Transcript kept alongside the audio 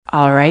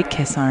All right,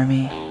 Kiss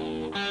Army.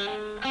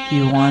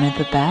 You wanted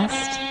the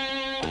best,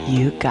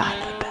 you got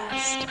the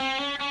best.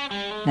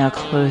 Now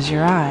close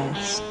your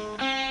eyes.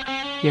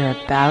 You're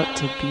about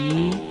to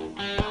be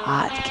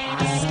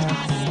podcasted.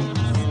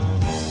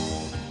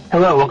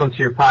 Hello, welcome to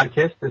your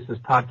podcast. This is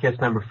podcast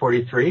number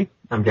 43.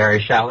 I'm Gary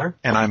Schaller.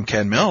 And I'm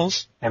Ken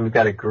Mills. And we've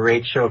got a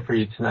great show for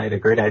you tonight, a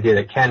great idea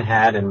that Ken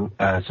had, and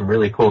some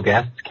really cool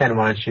guests. Ken,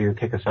 why don't you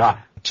kick us off?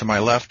 To my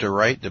left or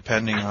right,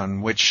 depending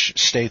on which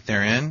state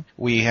they're in,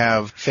 we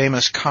have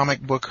famous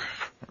comic book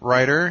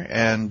writer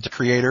and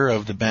creator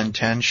of the Ben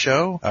 10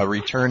 Show, a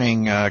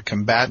returning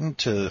combatant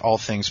to All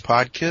Things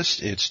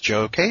Podcast. It's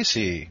Joe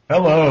Casey.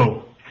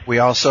 Hello. We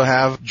also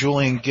have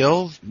Julian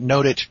Gill,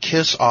 noted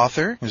Kiss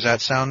author. Does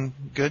that sound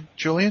good,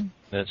 Julian?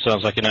 That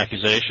sounds like an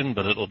accusation,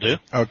 but it'll do.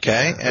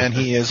 Okay, and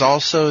he is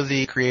also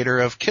the creator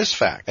of Kiss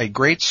Fact, a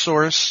great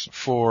source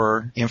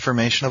for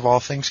information of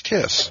all things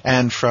Kiss.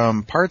 And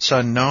from Parts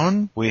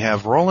Unknown, we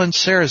have Roland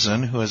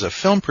Sarazin, who is a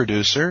film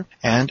producer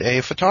and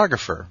a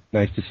photographer.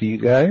 Nice to see you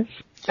guys.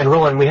 And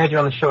Roland, we had you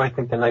on the show, I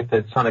think, the night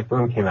that Sonic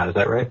Boom came out. Is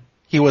that right?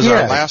 He was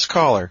our last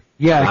caller.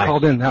 Yeah, Nice. I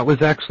called in. That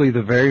was actually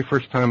the very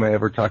first time I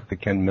ever talked to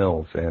Ken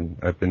Mills, and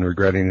I've been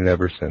regretting it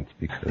ever since.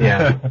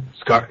 Because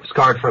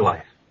Scarred for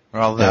life.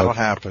 Well, that'll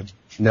happen.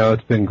 No,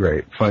 it's been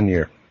great. Fun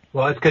year.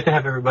 Well, it's good to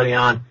have everybody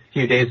on. A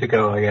few days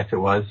ago, I guess it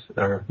was,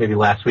 or maybe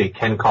last week,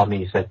 Ken called me.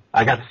 He said,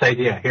 I got this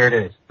idea. Here it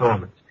is.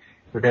 Boom.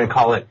 We're going to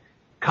call it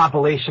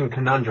Compilation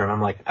Conundrum.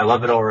 I'm like, I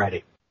love it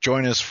already.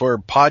 Join us for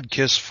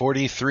Podcast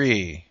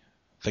 43,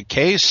 the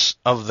case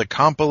of the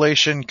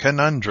Compilation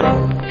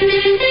Conundrum.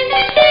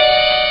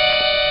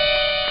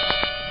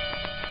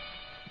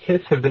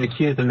 Kiss have been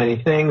accused of many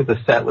things, the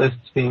set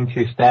lists being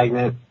too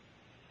stagnant,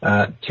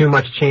 too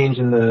much change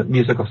in the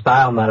musical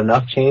style, not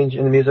enough change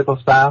in the musical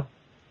style.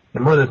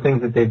 And one of the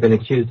things that they've been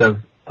accused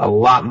of a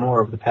lot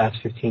more over the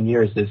past 15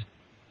 years is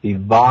the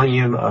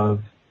volume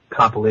of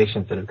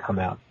compilations that have come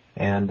out.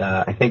 And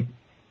I think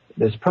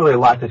there's probably a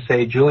lot to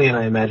say. Julian,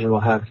 I imagine, will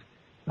have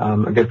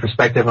a good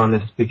perspective on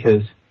this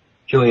because,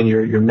 Julian,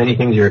 you're many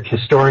things. You're a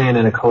historian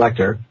and a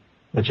collector,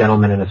 a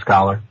gentleman and a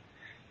scholar.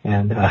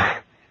 And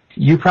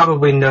you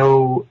probably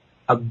know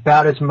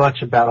about as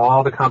much about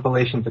all the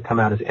compilations that come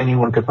out as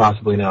anyone could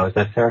possibly know. Is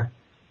that fair?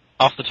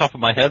 Off the top of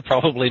my head,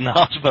 probably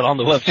not, but on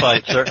the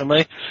website,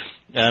 certainly.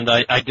 And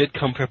I did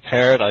come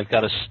prepared. I've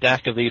got a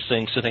stack of these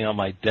things sitting on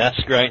my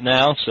desk right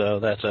now,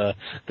 so that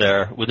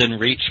they're within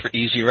reach for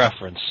easy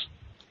reference.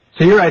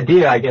 So your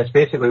idea, I guess,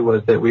 basically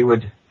was that we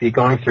would be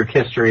going through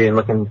history and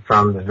looking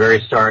from the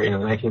very start, the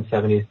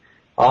 1970s,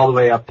 all the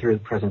way up through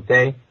the present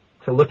day,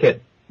 to look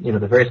at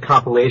the various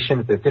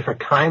compilations, the different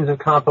kinds of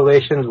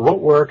compilations, what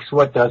works,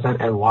 what doesn't,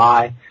 and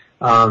why.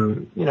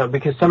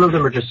 Because some of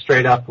them are just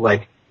straight up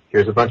like,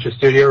 here's a bunch of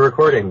studio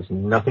recordings,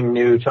 nothing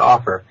new to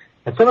offer.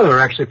 And some of them are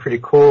actually pretty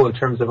cool in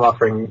terms of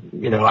offering,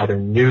 either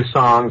new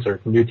songs or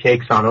new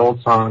takes on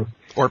old songs.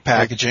 Or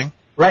packaging.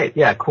 Right,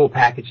 yeah, cool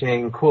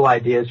packaging, cool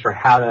ideas for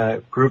how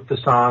to group the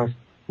songs.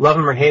 Love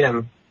them or hate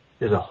them,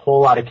 there's a whole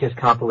lot of Kiss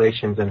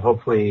compilations, and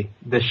hopefully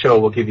this show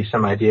will give you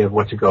some idea of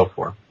what to go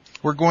for.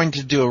 We're going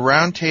to do a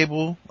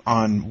roundtable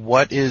on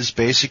what is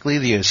basically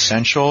the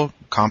essential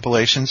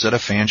compilations that a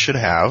fan should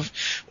have,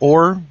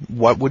 or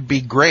what would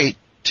be great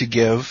to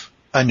give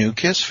a new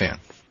Kiss fan.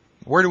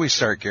 Where do we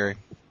start, Gary?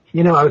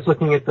 I was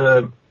looking at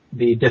the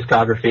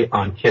discography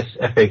on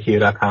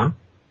KissFAQ.com.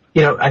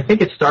 I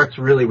think it starts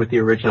really with the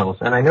originals,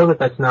 and I know that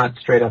that's not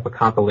straight up a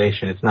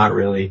compilation. It's not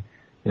really,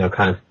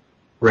 kind of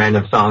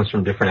random songs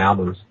from different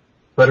albums.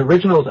 But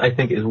originals, I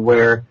think, is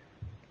where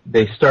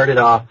they started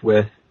off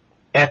with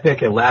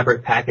epic,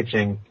 elaborate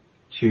packaging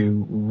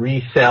to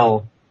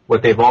resell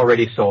what they've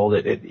already sold.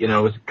 It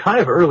was kind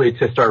of early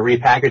to start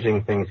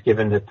repackaging things,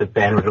 given that the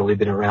band had only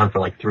been around for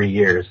like 3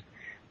 years.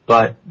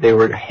 But they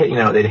were,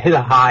 they'd hit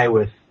a high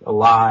with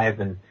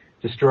Alive, and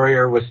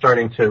Destroyer was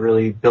starting to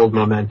really build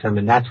momentum,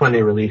 and that's when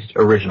they released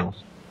originals.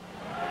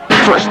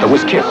 First there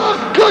was Kiss,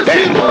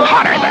 then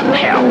Hotter Than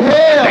Hell,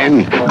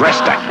 then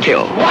Dressed to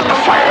Kill, The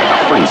Fire,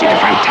 The Frenzy, The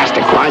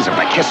Fantastic Rise of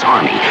the Kiss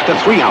Army. The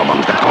 3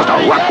 albums that caused a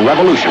rock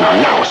revolution are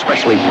now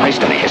specially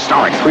priced in a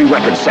historic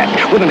 3-record set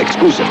with an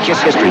exclusive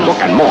Kiss history book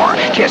and more.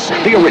 Kiss,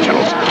 the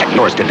originals. Get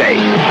yours today.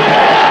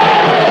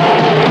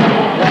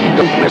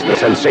 Don't miss the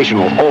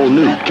sensational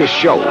all-new Kiss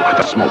show.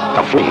 The smoke,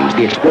 the flames,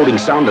 the exploding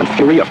sound and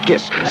fury of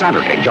Kiss.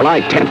 Saturday,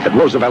 July 10th at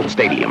Roosevelt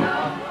Stadium.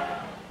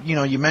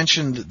 You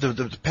mentioned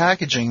the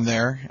packaging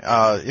there.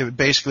 It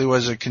basically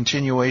was a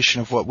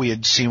continuation of what we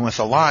had seen with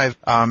Alive.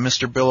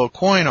 Mr. Bill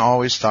Aucoin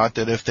always thought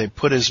that if they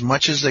put as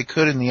much as they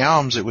could in the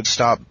albums, it would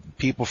stop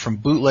people from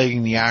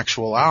bootlegging the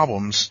actual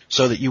albums,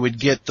 so that you would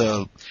get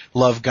the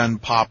Love Gun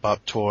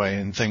pop-up toy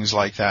and things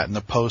like that, and the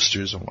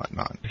posters and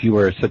whatnot. If you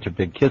were such a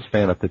big Kiss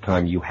fan at the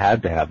time, you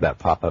had to have that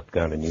pop-up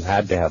gun, and you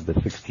had to have the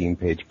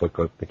 16-page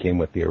booklet that came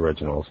with the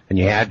originals, and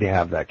you had to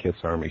have that Kiss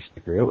Army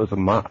sticker. It was a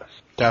must.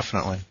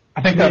 Definitely.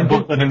 I think that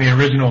booklet in the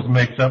originals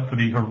makes up for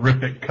the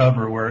horrific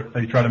cover where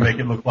they try to make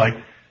it look like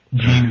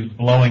Gene is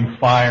blowing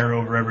fire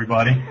over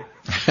everybody.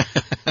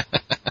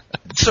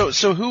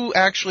 So who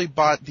actually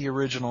bought the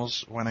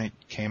originals when it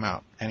came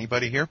out?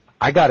 Anybody here?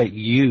 I got it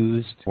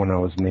used when I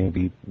was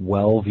maybe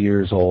 12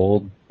 years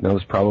old. That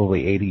was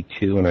probably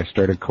 82, and I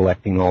started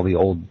collecting all the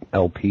old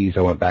LPs.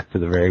 I went back to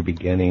the very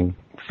beginning,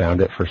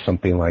 found it for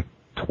something like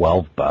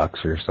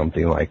 $12 or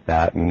something like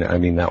that. And I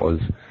mean, that was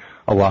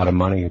a lot of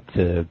money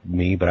to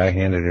me, but I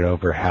handed it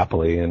over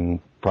happily and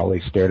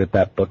probably stared at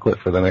that booklet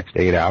for the next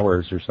 8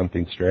 hours or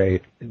something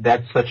straight.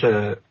 That's such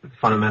a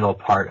fundamental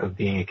part of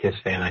being a KISS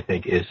fan, I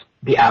think, is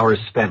the hours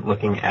spent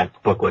looking at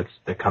booklets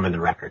that come in the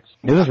records.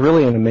 It was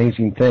really an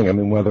amazing thing. I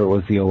mean, whether it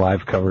was the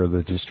Alive cover or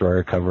the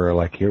Destroyer cover, or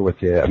like here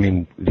with you, I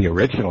mean, the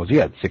originals,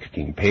 you had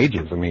 16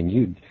 pages. I mean,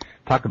 you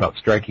talk about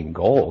striking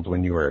gold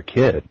when you were a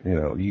kid. You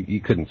know, you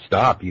couldn't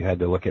stop. You had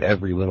to look at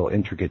every little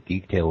intricate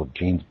detail of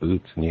Gene's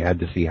boots, and you had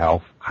to see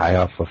how high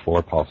off the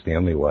floor Paul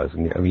Stanley was.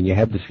 And I mean, you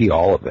had to see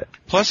all of it.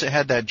 Plus, it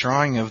had that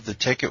drawing of the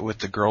ticket with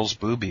the girl's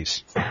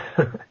boobies.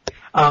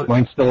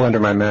 Mine's still under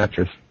my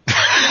mattress.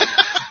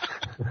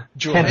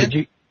 Julian, Ken,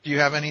 do you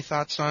have any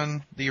thoughts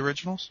on the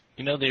originals?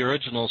 You know, the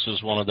originals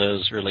was one of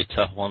those really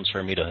tough ones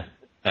for me to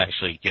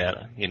actually get.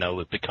 You know,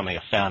 with becoming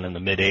a fan in the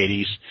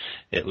mid-'80s,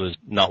 it was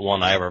not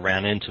one I ever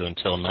ran into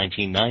until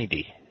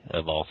 1990,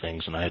 of all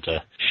things, and I had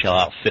to shell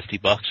out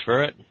 $50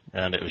 for it.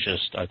 And it was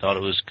just, I thought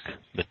it was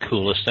the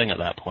coolest thing at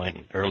that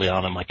point, early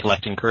on in my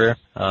collecting career.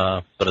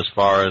 But as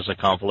far as the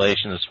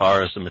compilation, as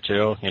far as the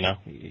material, you know,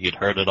 you'd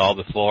heard it all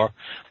before.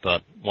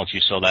 But once you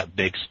saw that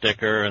big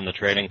sticker and the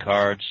trading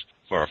cards,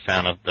 for a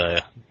fan of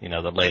the, you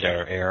know, the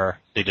later era,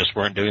 they just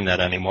weren't doing that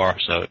anymore.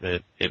 So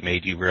it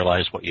made you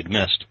realize what you'd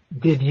missed.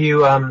 Did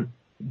you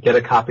get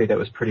a copy that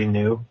was pretty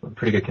new,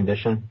 pretty good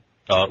condition?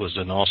 Oh, it was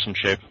in awesome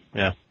shape.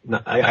 Yeah.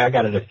 No, I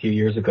got it a few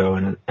years ago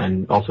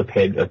and also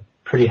paid a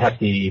pretty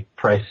hefty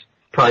price,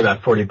 probably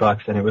about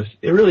 $40, and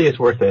it really is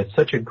worth it. It's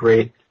such a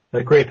great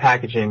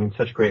packaging and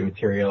such great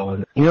material.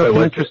 And you know, it's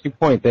an interesting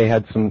point. They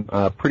had some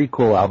pretty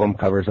cool album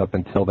covers up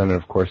until then,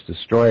 and of course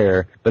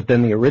Destroyer. But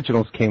then the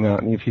originals came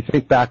out, and if you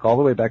think back all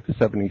the way back to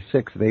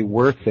 '76, they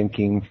were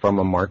thinking from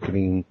a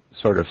marketing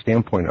sort of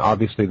standpoint.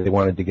 Obviously, they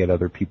wanted to get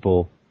other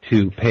people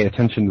to pay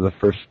attention to the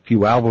first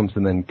few albums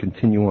and then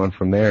continue on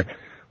from there.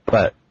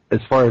 But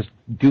as far as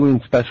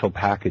doing special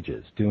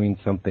packages, doing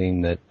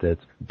something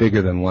that's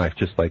bigger than life,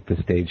 just like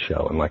the stage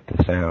show and like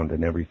the sound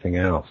and everything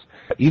else.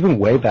 Even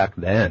way back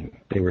then,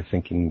 they were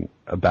thinking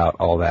about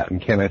all that.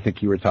 And Ken, I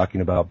think you were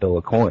talking about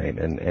Bill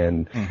Aucoin,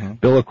 and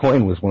Bill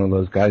Aucoin was one of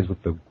those guys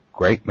with the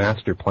great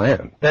master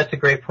plan. That's a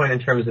great point in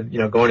terms of, you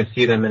know, going to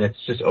see them and it's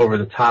just over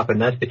the top,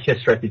 and that's the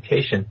KISS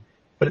reputation.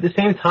 But at the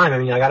same time, I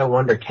mean, I gotta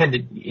wonder, Ken,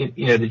 did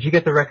you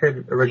get the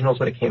record originals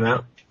when it came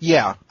out?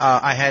 Yeah,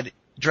 I had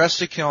Dressed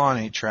to Kill on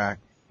 8-track.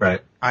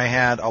 Right. I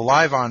had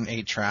Alive on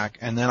 8-track,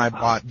 and then I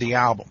bought the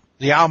album.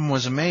 The album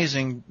was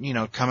amazing, you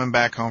know, coming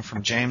back home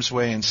from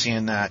Jamesway and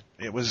seeing that.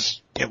 It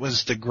was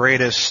the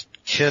greatest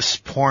KISS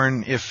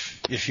porn,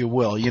 if you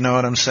will. You know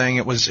what I'm saying?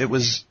 It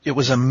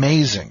was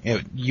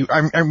amazing. You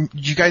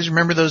guys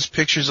remember those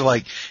pictures of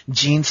like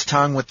Gene's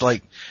tongue with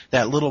like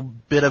that little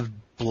bit of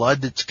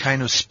blood that's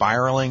kind of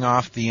spiraling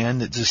off the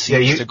end that just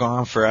seems to go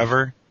on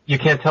forever? You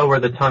can't tell where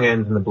the tongue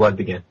ends and the blood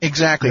begins.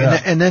 Exactly. Yeah.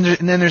 And then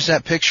there's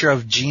that picture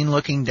of Gene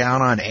looking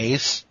down on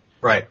Ace.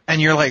 Right. And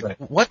you're like,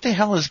 what the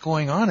hell is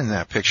going on in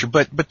that picture?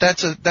 But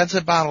that's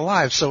about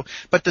Alive. So,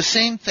 but the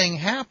same thing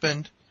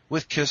happened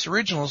with KISS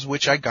Originals,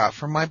 which I got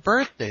for my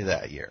birthday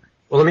that year.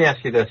 Well, let me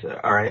ask you this.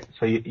 All right.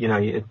 So, you know,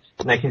 it's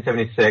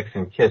 1976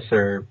 and KISS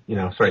are, you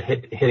know, sort of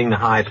hitting the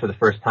highs for the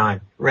first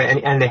time.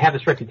 Right. And they have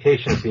this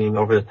reputation of being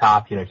over the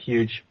top, you know,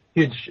 huge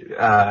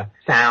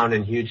sound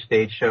and huge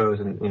stage shows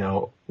and, you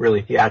know,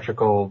 really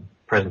theatrical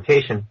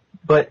presentation.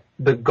 But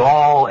the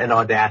gall and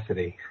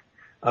audacity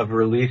of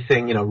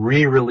releasing, you know,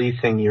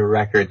 re-releasing your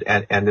records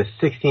and this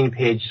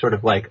 16-page sort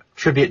of like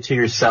tribute to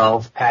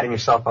yourself, patting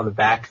yourself on the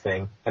back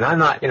thing. And I'm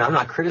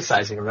not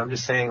criticizing them. I'm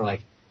just saying,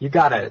 like, you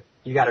gotta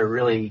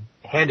really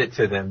hand it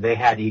to them. They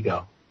had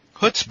ego.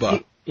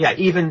 Chutzpah. Yeah,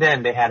 even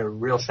then they had a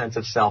real sense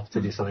of self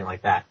to do something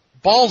like that.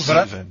 Balls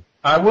even.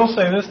 I will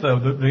say this, though.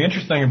 The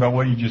interesting thing about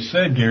what you just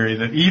said, Gary,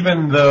 that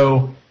even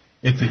though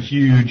it's a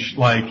huge,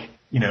 like,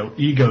 you know,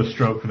 ego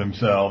stroke for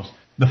themselves,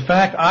 the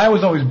fact I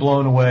was always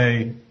blown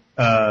away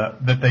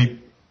that they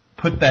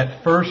put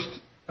that first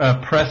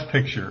press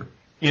picture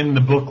in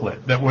the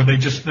booklet, that where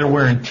they're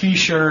wearing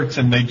T-shirts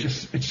and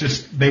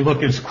they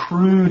look as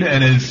crude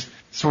and as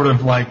sort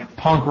of like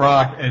punk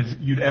rock as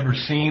you'd ever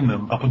seen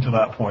them up until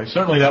that point.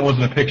 Certainly that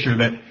wasn't a picture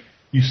that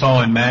you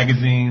saw in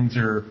magazines,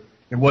 or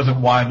it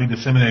wasn't widely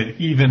disseminated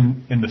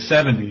even in the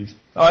 70s.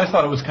 I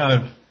thought it was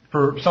kind of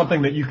for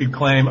something that you could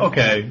claim,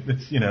 okay,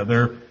 it's, you know,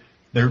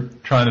 they're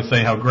trying to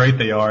say how great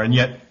they are, and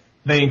yet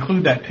they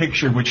include that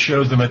picture which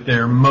shows them at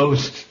their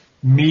most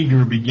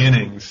meager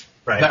beginnings.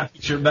 Right.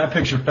 That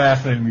picture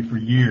fascinated me for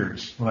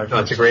years.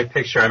 It's a great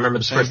picture. I remember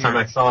the first time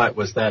I saw it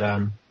was that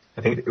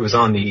I think it was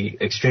on the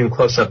Extreme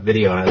Close-Up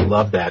video, and I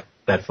love that.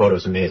 That photo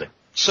is amazing.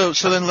 So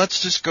then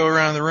let's just go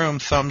around the room,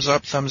 thumbs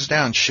up, thumbs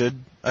down. Should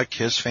a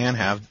KISS fan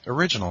have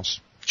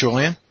originals?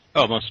 Julian?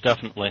 Oh, most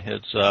definitely.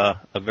 It's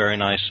a very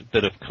nice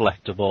bit of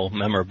collectible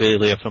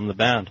memorabilia from the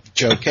band.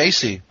 Joe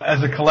Casey.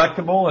 As a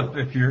collectible,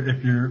 if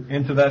you're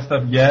into that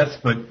stuff, yes.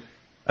 But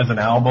as an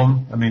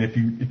album, I mean, if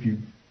you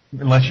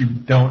unless you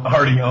don't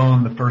already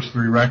own the first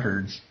 3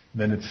 records,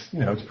 then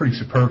it's pretty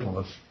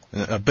superfluous.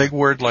 A big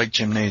word like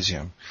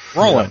gymnasium.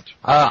 Roland.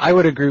 I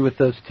would agree with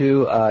those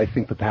two. I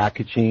think the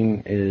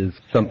packaging is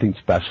something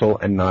special,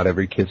 and not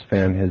every Kiss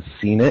fan has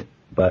seen it.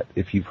 But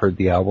if you've heard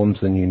the albums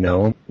and you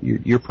know,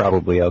 you're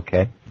probably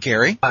okay.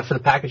 Gary? For the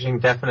packaging,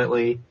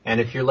 definitely.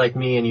 And if you're like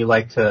me and you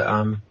like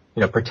to,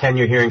 pretend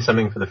you're hearing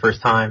something for the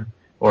first time,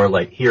 or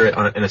like hear it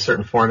in a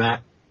certain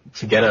format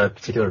to get a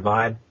particular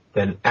vibe,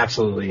 then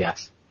absolutely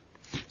yes.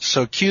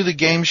 So cue the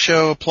game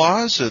show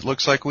applause. It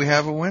looks like we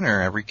have a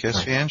winner. Every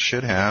Kiss fan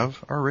should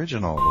have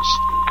originals.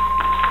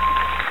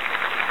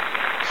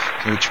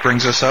 Which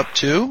brings us up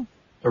to?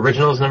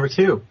 Originals number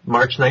 2,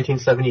 March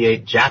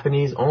 1978,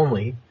 Japanese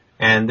only.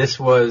 And this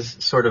was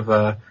sort of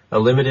a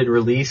limited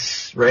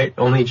release, right?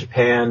 Only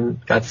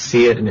Japan got to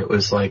see it, and it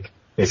was like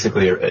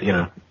basically,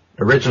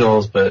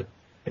 originals, but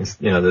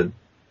the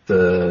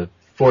 4th,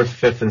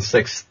 5th, and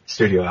 6th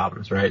studio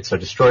albums, right? So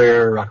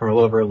Destroyer, Rock and Roll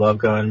Over, Love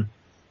Gun.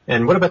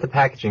 And what about the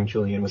packaging,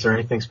 Julian? Was there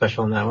anything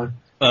special in that one?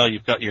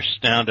 You've got your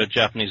standard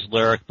Japanese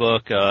lyric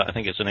book. I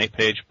think it's an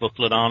 8-page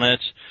booklet on it.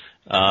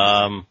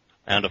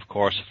 And of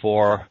course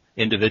 4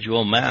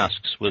 individual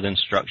masks with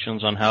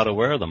instructions on how to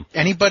wear them.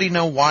 Anybody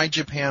know why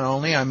Japan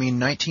only? I mean,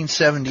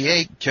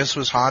 1978, Kiss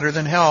was hotter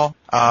than hell.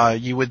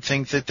 You would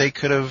think that they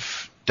could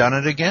have done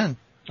it again.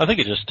 I think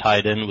it just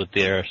tied in with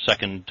their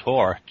second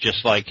tour.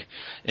 Just like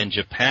in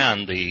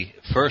Japan, the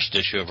first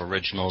issue of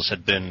Originals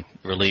had been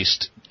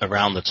released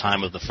around the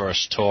time of the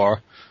first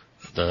tour.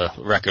 The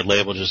record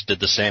label just did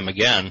the same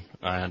again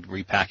and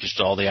repackaged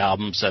all the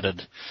albums that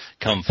had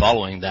come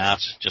following that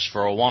just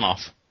for a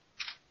one-off.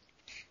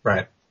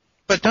 Right.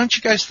 But don't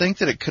you guys think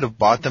that it could have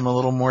bought them a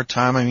little more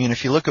time? I mean,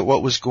 if you look at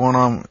what was going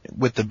on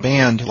with the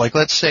band, like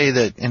let's say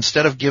that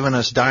instead of giving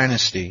us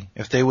Dynasty,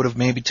 if they would have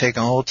maybe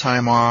taken a little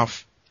time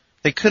off,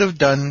 they could have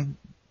done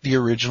the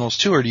Originals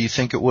too, or do you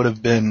think it would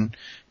have been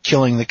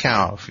killing the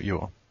cow, if you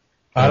will?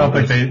 I don't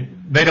think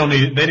they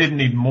didn't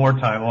need more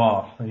time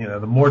off. The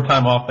more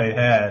time off they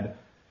had,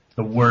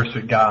 the worse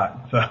it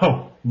got.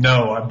 So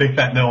no, a big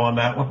fat no on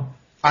that one.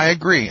 I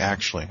agree,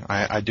 actually.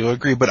 I do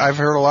agree. But I've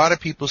heard a lot of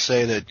people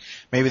say that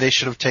maybe they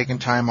should have taken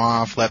time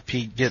off, let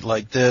Pete get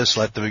like this,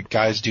 let the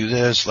guys do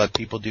this, let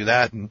people do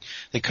that, and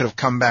they could have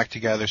come back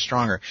together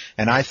stronger.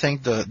 And I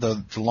think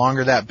the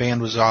longer that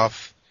band was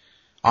off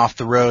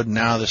the road and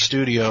now the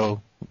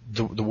studio,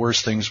 the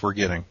worse things we're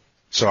getting.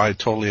 So I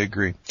totally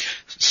agree.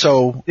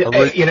 So,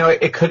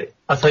 it could,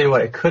 I'll tell you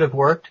what, it could have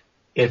worked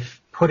if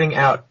putting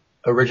out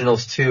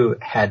Originals 2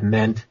 had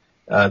meant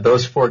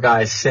those 4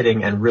 guys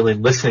sitting and really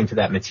listening to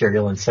that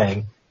material and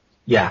saying,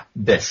 yeah,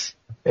 this.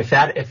 If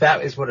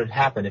that is what had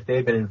happened, if they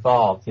had been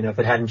involved, if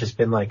it hadn't just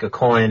been like a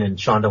Coyne and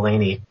Sean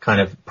Delaney kind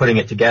of putting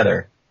it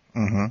together,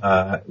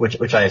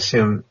 which I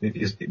assume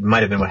it might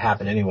have been what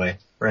happened anyway,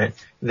 right?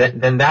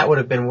 Then that would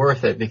have been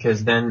worth it,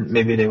 because then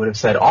maybe they would have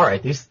said, all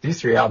right, these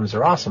 3 albums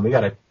are awesome. We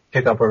got to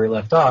pick up where we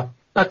left off.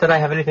 Not that I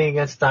have anything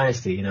against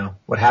Dynasty,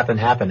 what happened,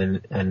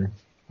 and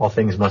all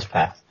things must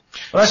pass.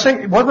 But I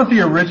think, wasn't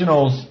the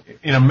Originals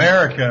in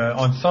America,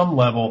 on some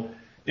level,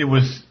 it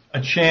was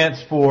a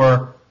chance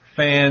for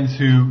fans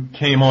who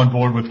came on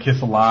board with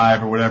Kiss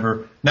Alive or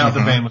whatever, now that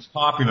the band was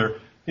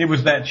popular, it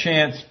was that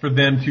chance for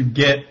them to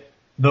get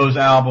those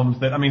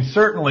albums that, I mean,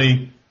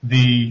 certainly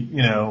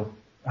the,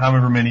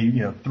 however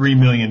many, 3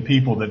 million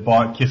people that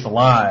bought Kiss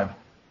Alive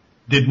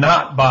did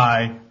not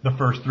buy the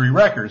first 3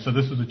 records. So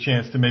this was a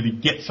chance to maybe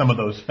get some of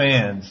those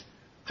fans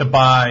to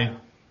buy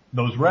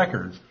those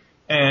records.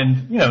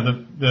 And,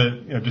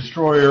 the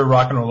Destroyer,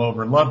 Rock and Roll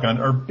Over, and Love Gun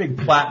are big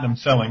platinum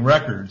selling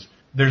records.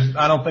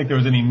 I don't think there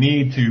was any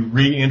need to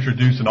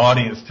reintroduce an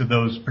audience to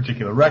those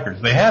particular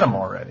records. They had them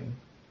already.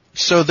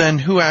 So then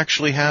who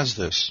actually has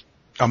this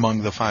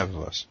among the 5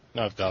 of us?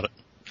 I've got it.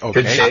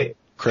 Okay.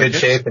 Good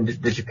shape. And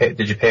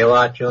did you pay a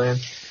lot, Julian?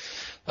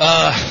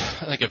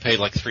 I think I paid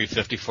like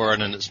 $3.50 for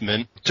it, and it's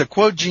mint. To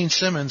quote Gene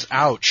Simmons,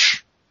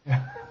 ouch.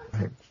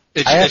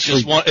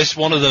 It's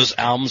one of those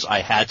albums I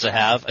had to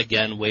have.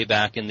 Again, way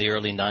back in the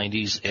early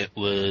 90s, it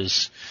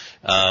was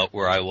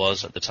where I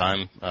was at the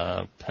time,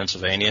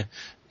 Pennsylvania.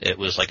 It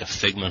was like a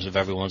figment of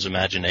everyone's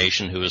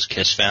imagination who was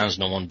Kiss fans.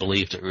 No one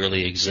believed it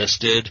really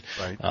existed.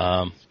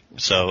 Right.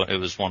 So it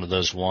was one of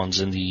those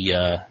ones in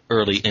the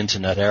early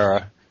internet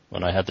era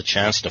when I had the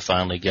chance to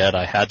finally get.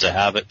 I had to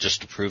have it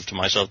just to prove to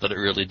myself that it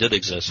really did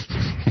exist.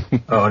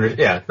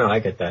 I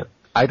get that.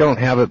 I don't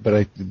have it,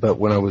 but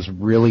when I was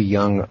really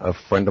young, a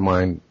friend of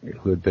mine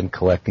who had been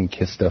collecting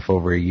Kiss stuff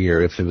over a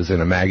year, if it was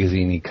in a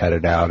magazine, he cut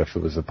it out. If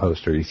it was a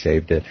poster, he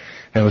saved it.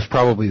 And it was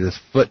probably this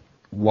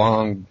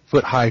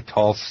foot-high,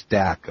 tall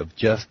stack of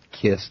just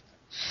Kiss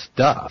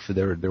stuff.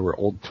 There were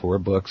old tour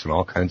books and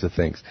all kinds of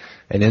things.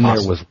 And in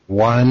there was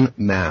one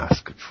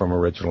mask from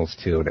Originals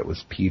 2, and it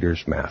was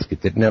Peter's mask.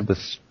 It didn't have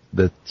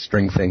the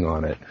string thing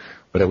on it,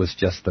 but it was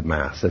just the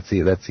mask.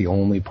 That's the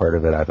only part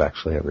of it I've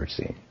actually ever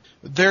seen.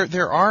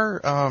 There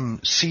are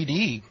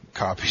CD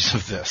copies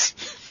of this.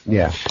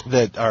 Yeah.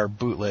 That are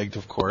bootlegged,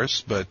 of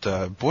course, but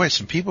boy,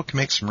 some people can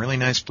make some really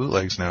nice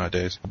bootlegs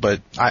nowadays.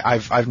 But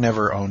I've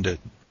never owned it.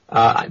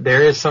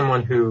 There is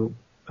someone who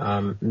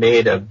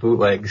made a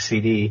bootleg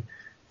CD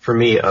for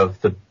me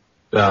of the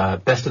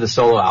best of the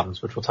solo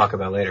albums, which we'll talk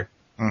about later.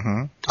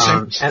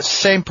 Mm-hmm.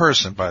 Same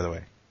person, by the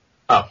way.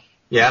 Oh,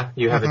 yeah,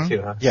 you have it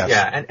too, huh? Yes.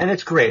 Yeah, and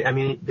it's great. I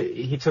mean,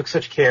 he took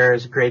such care.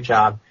 It's a great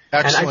job.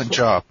 Excellent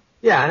job.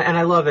 Yeah, and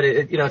I love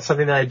it. It's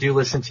something that I do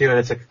listen to, and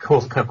it's a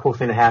cool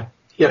thing to have.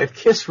 If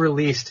Kiss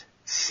released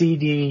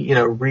CD,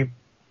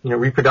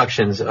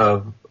 reproductions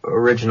of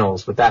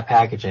originals with that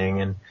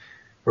packaging and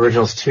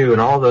originals 2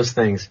 and all those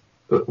things,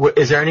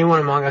 is there anyone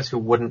among us who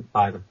wouldn't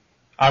buy them?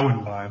 I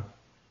wouldn't buy them.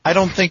 I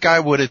don't think I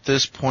would at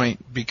this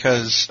point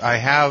because I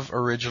have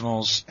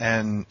originals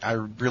and I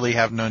really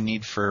have no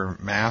need for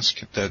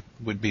mask that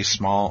would be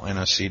small in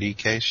a CD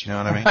case. You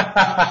know what I mean?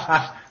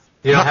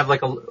 You don't have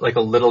like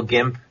a little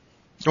GIMP?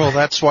 Well,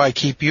 that's why I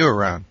keep you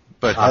around.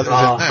 But other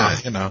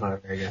than that, Oh,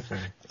 very good,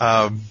 sorry.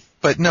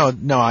 But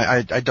no,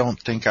 I don't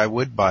think I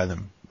would buy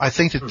them. I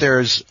think that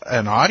there's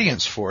an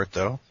audience for it,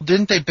 though.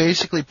 Didn't they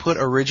basically put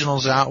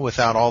originals out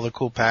without all the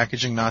cool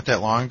packaging not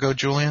that long ago,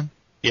 Julian?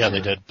 Yeah,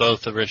 they did.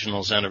 Both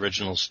Originals and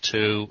Originals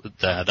 2.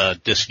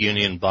 That Disc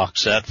Union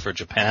box set for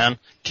Japan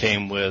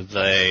came with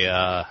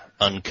a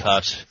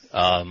uncut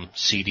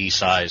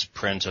CD-size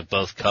print of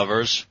both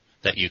covers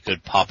that you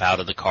could pop out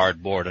of the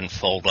cardboard and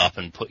fold up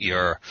and put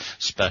your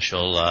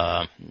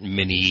special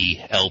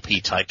mini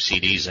LP-type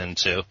CDs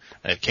into.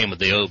 It came with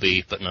the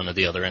OB, but none of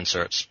the other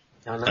inserts.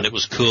 And it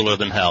was cooler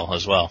than hell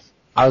as well.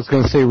 I was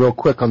going to say real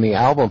quick on the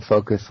album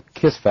focus,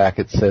 Kiss Fact,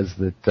 it says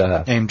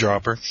that name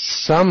dropper.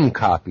 Some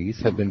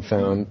copies have been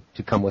found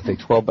to come with a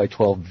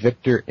 12x12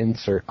 Victor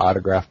insert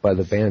autographed by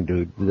the band.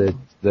 Dude,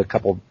 the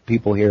couple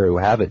people here who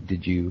have it, do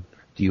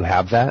you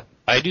have that?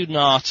 I do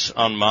not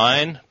on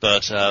mine,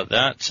 but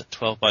that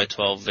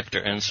 12x12 Victor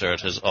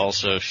insert has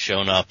also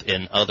shown up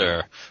in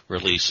other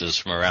releases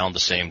from around the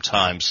same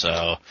time.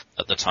 So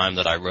at the time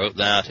that I wrote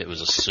that, it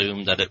was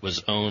assumed that it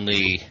was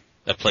only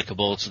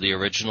applicable to the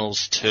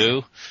Originals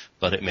too,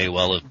 but it may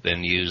well have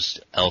been used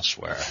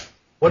elsewhere.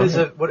 What is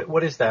that?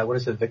 What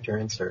is a Victor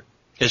insert?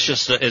 It's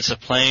just it's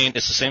the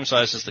same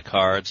size as the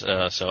cards,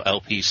 so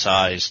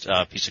LP-sized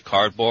piece of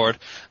cardboard.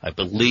 I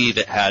believe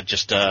it had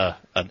just an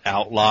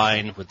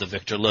outline with the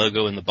Victor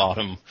logo in the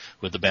bottom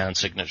with the band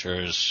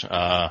signatures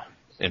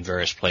in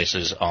various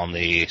places on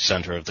the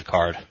center of the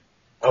card.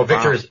 Oh,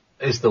 Victor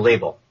is the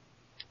label.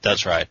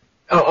 That's right.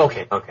 Oh,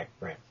 okay,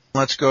 right.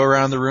 Let's go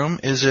around the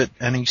room. Is it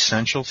an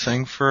essential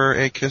thing for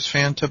a Kiss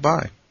fan to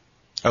buy?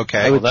 Okay.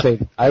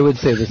 I would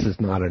say this is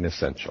not an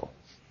essential.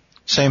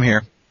 Same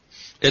here.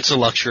 It's a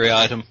luxury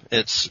item.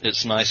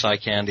 It's nice eye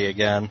candy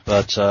again,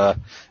 but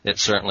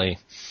it's certainly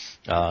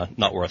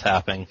not worth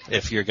having.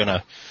 If you're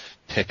gonna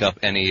pick up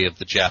any of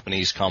the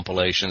Japanese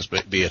compilations,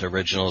 be it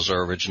Originals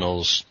or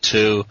Originals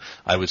 2,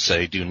 I would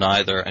say do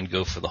neither and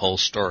go for the whole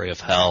Story of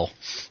Hell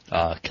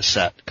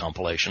cassette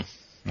compilation.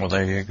 Well,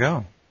 there you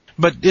go.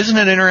 But isn't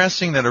it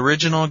interesting that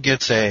Original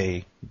gets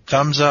a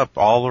thumbs up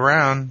all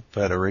around,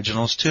 but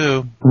Originals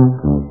 2?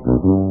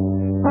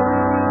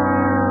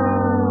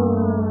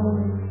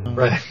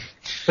 Right.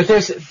 But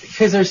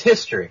there's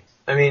history.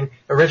 I mean,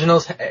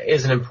 Originals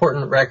is an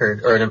important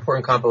record or an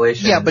important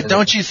compilation. Yeah, but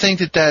don't you think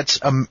that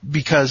that's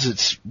because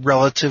it's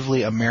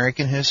relatively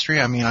American history?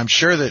 I mean, I'm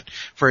sure that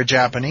for a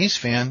Japanese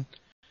fan,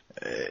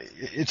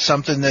 it's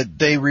something that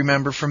they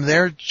remember from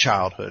their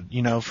childhood,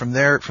 from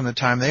the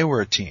time they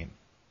were a teen.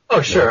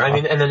 Oh, sure. I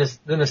mean, and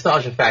the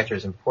nostalgia factor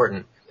is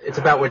important. It's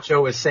about what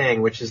Joe was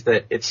saying, which is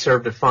that it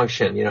served a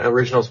function.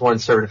 Originals 1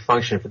 served a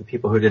function for the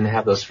people who didn't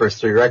have those first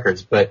 3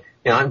 records. But,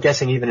 I'm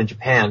guessing even in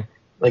Japan,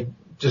 like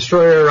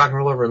Destroyer, Rock and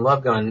Roll Over, and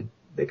Love Gun,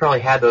 they probably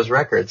had those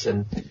records.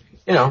 And,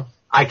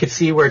 I could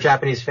see where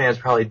Japanese fans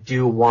probably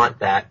do want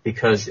that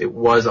because it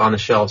was on the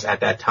shelves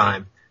at that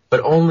time. But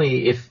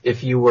only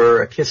if you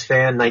were a Kiss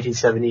fan,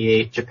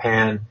 1978,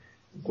 Japan,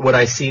 would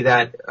I see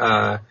that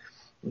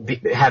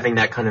having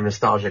that kind of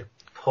nostalgic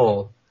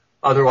pull.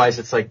 Otherwise,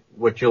 it's like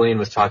what Julian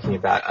was talking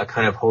about, a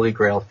kind of holy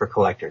grail for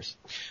collectors.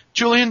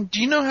 Julian, do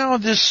you know how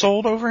this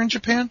sold over in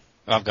Japan?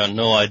 I've got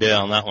no idea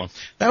on that one.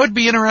 That would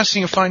be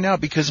interesting to find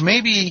out because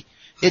maybe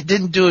it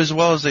didn't do as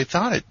well as they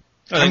thought it.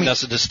 I think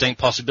that's a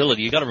distinct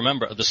possibility. You got to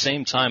remember, at the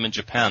same time in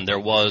Japan, there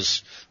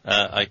was,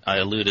 I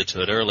alluded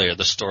to it earlier,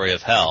 the Story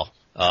of Hell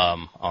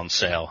on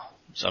sale.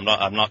 So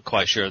I'm not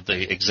quite sure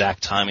the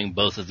exact timing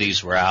both of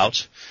these were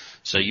out.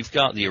 So you've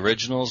got the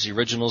Originals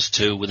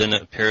 2 within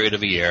a period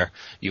of a year.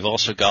 You've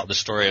also got the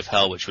Story of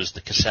Hell, which was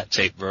the cassette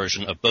tape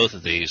version of both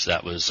of these.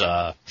 That was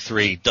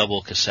 3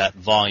 double cassette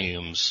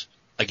volumes.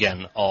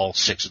 Again, all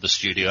 6 of the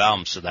studio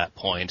albums to that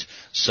point.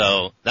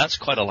 So that's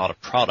quite a lot of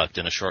product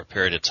in a short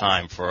period of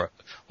time for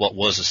what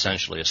was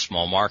essentially a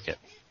small market.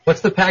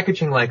 What's the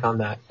packaging like on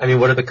that? I mean,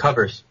 what are the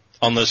covers?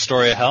 On the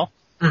Story of Hell?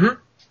 Mm-hmm.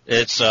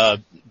 It's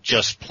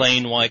just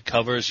plain white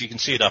covers. You can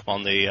see it up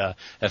on the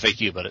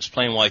FAQ, but it's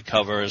plain white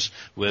covers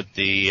with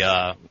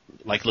the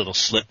like little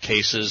slip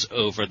cases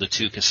over the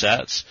two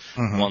cassettes.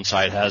 Mhm. One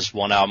side has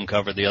one album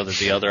cover, the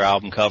other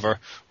album cover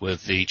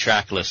with the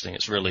track listing.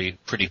 It's really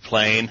pretty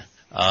plain.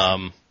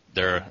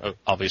 There are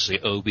obviously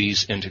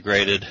Obies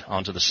integrated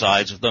onto the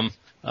sides of them.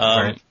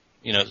 Right.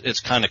 You know, it's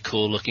kind of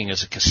cool looking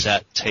as a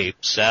cassette tape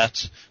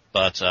set,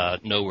 but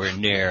nowhere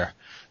near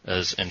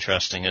as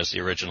interesting as the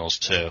originals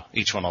too.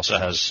 Each one also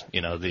has,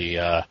 you know,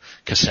 the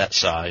cassette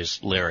size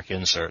lyric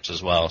inserts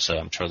as well, so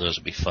I'm sure those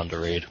would be fun to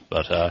read,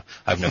 but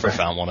I've never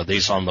found one of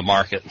these on the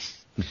market.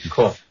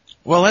 Cool.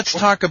 Well, let's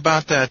talk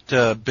about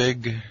that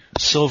big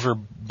silver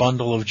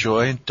bundle of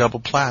joy, double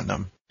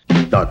platinum.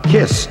 The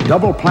Kiss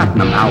Double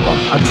Platinum album,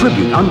 a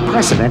tribute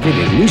unprecedented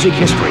in music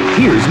history.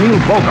 Here's Neil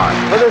Bogart.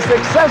 For the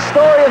success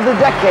story of the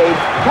decade,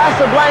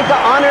 Casablanca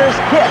honors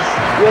Kiss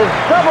with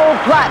double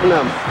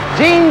platinum.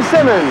 Gene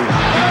Simmons,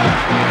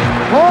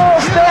 Paul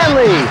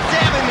Stanley,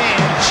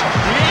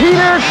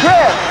 Peter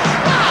Criss,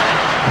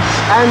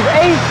 and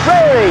Ace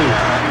Frehley.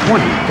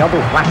 20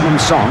 double platinum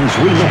songs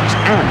remixed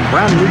and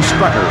brand new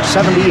Strutter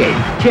 78.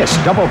 Kiss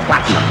Double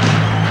Platinum.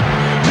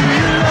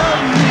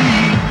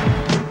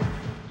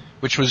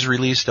 Which was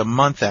released a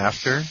month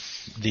after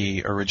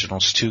the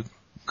Originals 2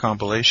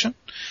 compilation.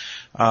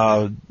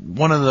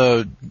 One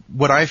of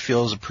what I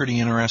feel is a pretty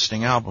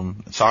interesting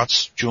album.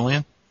 Thoughts,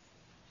 Julian?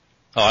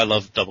 Oh, I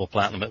love Double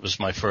Platinum. It was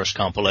my first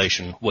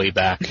compilation way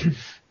back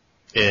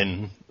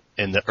in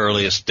the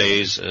earliest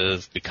days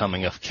of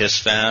becoming a Kiss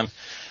fan.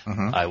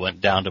 Mm-hmm. I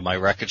went down to my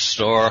record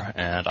store,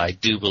 and I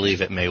do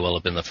believe it may well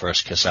have been the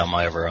first Kiss album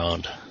I ever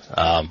owned,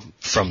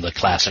 from the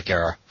classic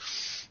era.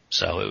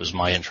 So it was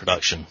my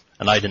introduction.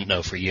 And I didn't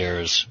know for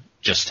years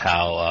just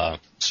how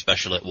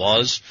special it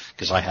was,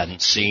 because I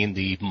hadn't seen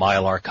the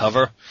Mylar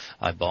cover.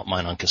 I bought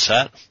mine on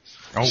cassette.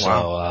 Oh,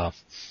 wow. So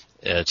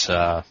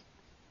it's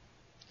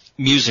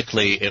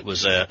musically, it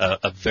was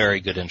a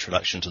very good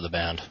introduction to the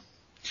band.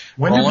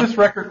 When did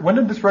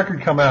this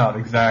record come out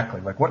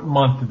exactly? Like, what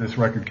month did this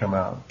record come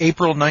out?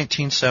 April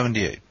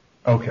 1978.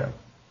 Okay.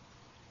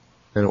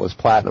 And it was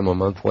platinum a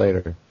month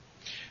later.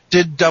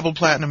 Did double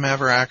platinum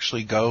ever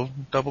actually go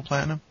double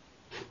platinum?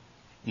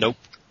 Nope.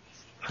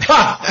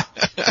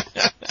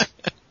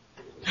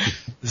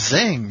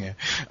 Zing.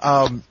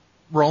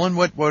 Roland,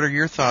 what are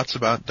your thoughts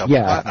about double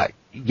platinum?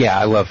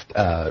 I loved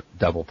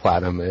double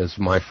platinum. It was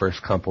my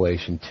first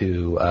compilation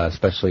too,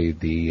 especially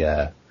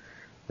the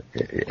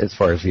as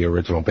far as the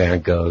original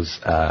band goes.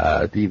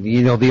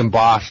 The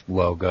embossed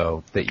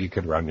logo that you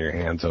could run your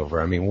hands over.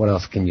 I mean, what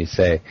else can you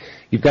say?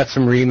 You've got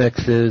some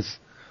remixes.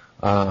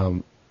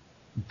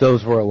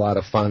 Those were a lot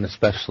of fun,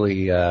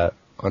 especially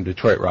on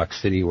Detroit Rock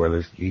City,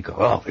 where you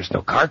go, there's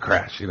no car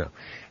crash, you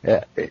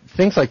know.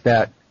 Things like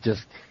that,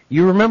 just,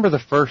 you remember the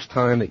first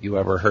time that you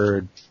ever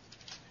heard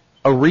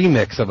a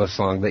remix of a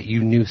song that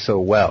you knew so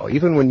well,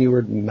 even when you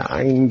were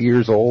 9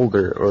 years old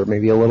or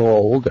maybe a little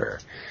older.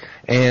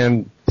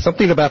 And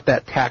something about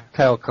that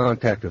tactile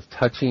contact of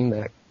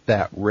touching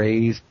that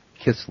raised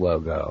Kiss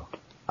logo,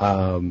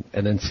 and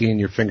then seeing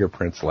your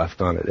fingerprints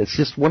left on it. It's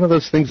just one of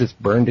those things that's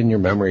burned in your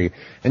memory,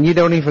 and you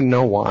don't even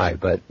know why.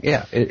 But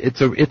yeah,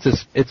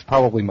 it's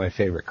probably my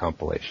favorite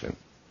compilation.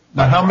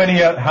 Now, how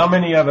many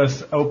of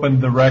us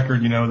opened the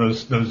record? You know,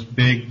 those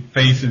big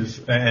faces,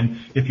 and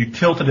if you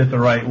tilted it the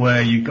right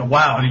way, you go,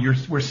 wow,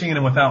 we're seeing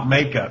them without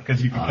makeup,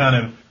 because you could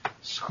kind of,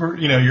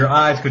 your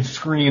eyes could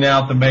screen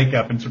out the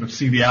makeup and sort of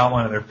see the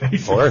outline of their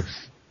faces. Of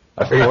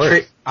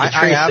course.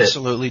 I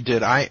absolutely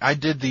did. I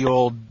did the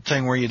old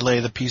thing where you'd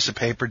lay the piece of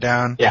paper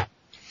down. Yeah.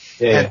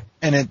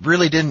 And it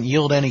really didn't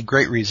yield any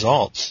great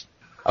results.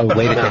 Oh,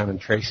 laid it down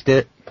and traced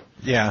it?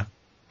 Yeah.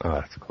 Oh,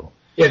 that's cool.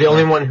 Yeah, the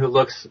only one who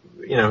looks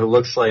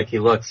like he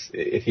looks,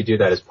 if you do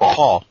that, is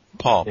Paul.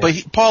 Paul. Yeah.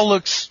 But Paul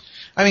looks,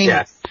 I mean,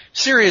 yes.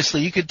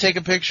 Seriously, you could take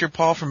a picture of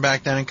Paul from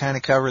back then and kind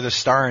of cover the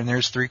star, and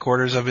there's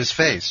 3/4 of his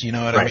face. You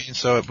know what I mean?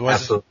 So it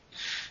wasn't. Absolutely.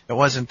 It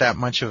wasn't that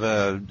much of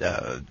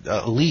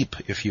a leap,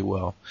 if you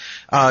will.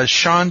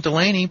 Sean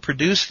Delaney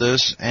produced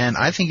this, and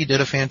I think he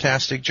did a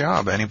fantastic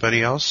job.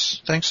 Anybody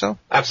else think so?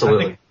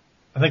 Absolutely.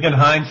 I think in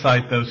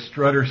hindsight, though,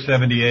 Strutter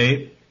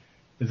 78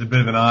 is a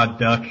bit of an odd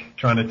duck,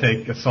 trying to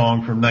take a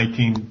song from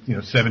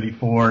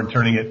 1974 and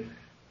turning it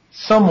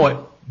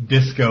somewhat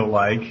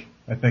disco-like,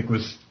 I think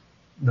was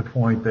the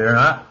point there.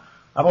 I've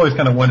always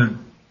kind of wondered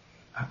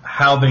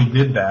how they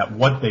did that,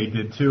 what they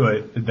did to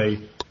it. Did they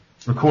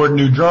record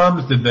new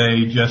drums? Did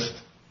they just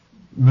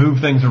move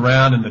things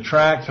around in the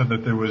track so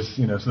that there was,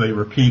 so they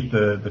repeat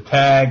the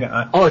tag?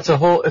 It's a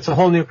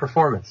whole new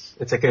performance.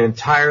 It's like an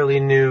entirely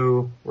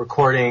new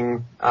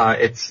recording.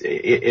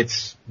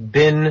 It's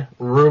been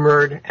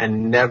rumored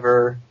and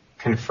never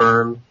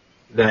confirmed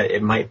that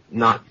it might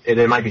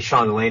be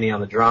Sean Delaney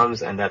on the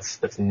drums, and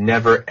that's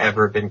never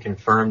ever been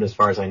confirmed as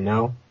far as I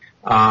know.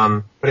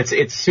 But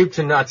it's soup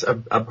to nuts,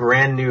 a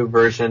brand new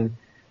version,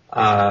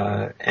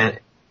 and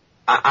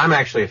I'm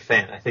actually a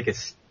fan. I think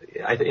it's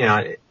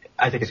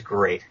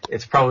great.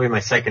 It's probably my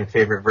second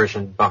favorite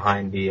version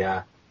behind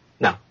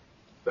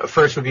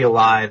first would be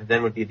Alive,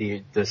 then would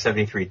be the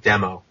 73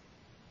 demo,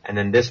 and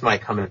then this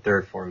might come in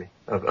third for me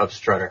of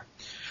Strutter.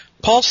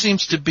 Paul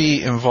seems to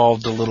be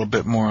involved a little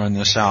bit more on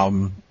this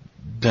album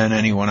than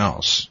anyone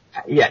else.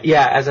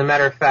 Yeah. As a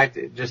matter of fact,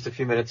 just a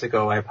few minutes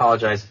ago, I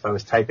apologize if I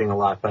was typing a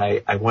lot,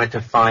 but I went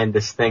to find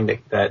this thing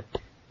that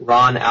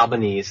Ron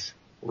Albanese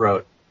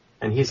wrote,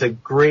 and he's a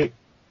great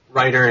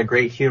writer and a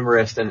great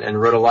humorist,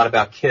 and wrote a lot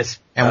about Kiss.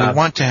 And we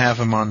want to have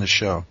him on the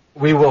show.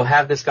 We will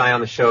have this guy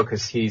on the show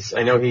because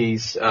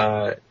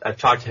I've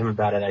talked to him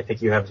about it. I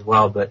think you have as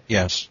well, but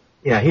yes.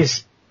 Yeah,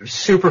 he's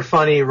super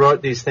funny,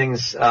 wrote these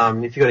things.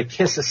 If you go to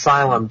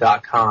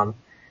kissasylum.com,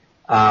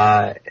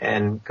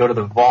 and go to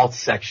the Vault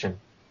section,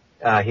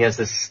 he has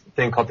this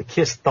thing called the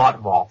Kiss Thought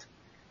Vault.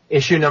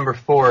 Issue number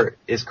 4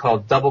 is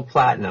called Double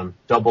Platinum,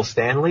 Double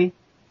Stanley,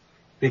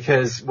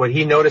 because what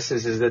he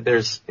notices is that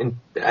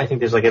I think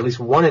there's like at least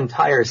one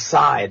entire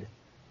side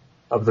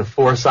of the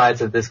 4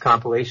 sides of this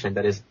compilation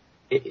that is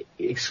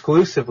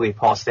exclusively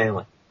Paul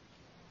Stanley.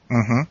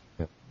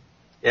 Mm-hmm.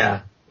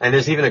 Yeah. And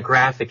there's even a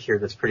graphic here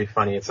that's pretty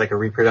funny. It's like a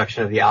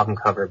reproduction of the album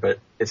cover, but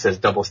it says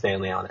Double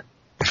Stanley on it.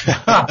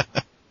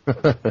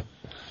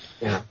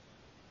 Yeah.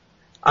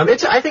 I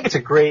think it's a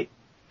great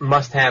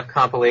must-have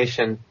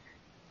compilation,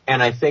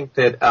 and I think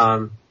that,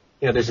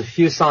 there's a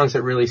few songs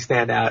that really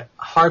stand out.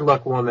 Hard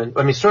Luck Woman,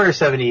 Starter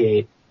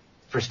 78,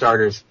 for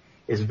starters,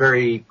 is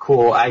very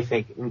cool, I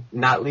think,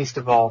 not least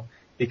of all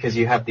because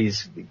you have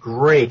these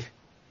great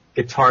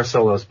guitar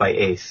solos by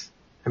Ace.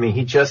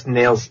 He just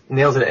nails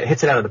it,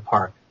 hits it out of the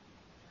park.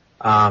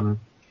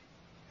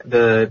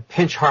 The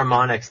pinch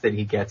harmonics that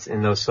he gets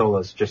in those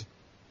solos, just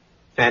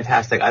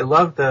fantastic. I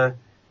love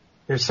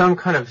there's some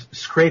kind of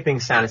scraping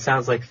sound. It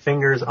sounds like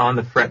fingers on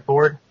the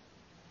fretboard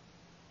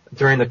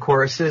during the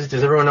choruses.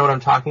 Does everyone know what I'm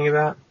talking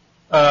about?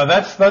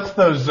 That's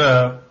those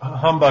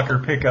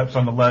humbucker pickups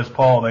on the Les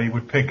Paul. They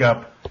would pick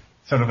up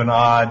sort of an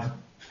odd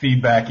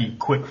feedbacky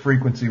quick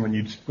frequency when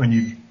you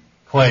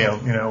play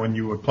when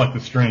you would pluck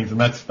the strings,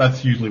 and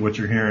that's usually what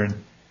you're hearing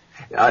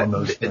on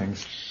those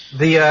things.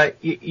 I'm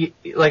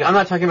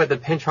not talking about the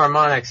pinch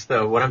harmonics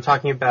though. What I'm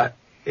talking about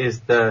is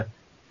the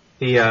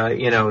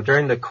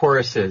during the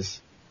choruses,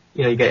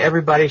 you get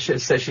everybody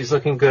says she's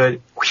looking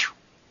good. Whew,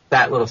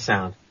 that little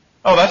sound.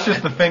 Oh, that's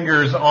just the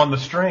fingers on the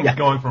strings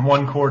going from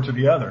one chord to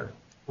the other.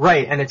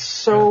 Right, and it's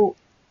so,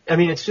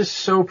 it's just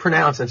so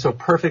pronounced and so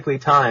perfectly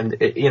timed.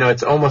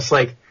 It's almost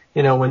like,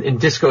 when in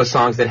disco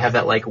songs that have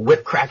that like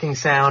whip cracking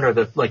sound or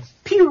the like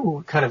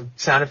pew kind of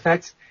sound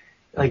effects.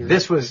 Like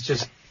this was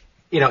just,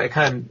 it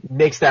kind of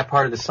makes that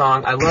part of the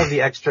song. I love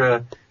the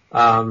extra,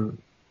 kind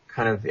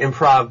of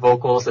improv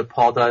vocals that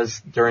Paul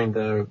does during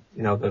the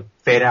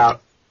fade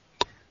out.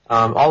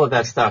 All of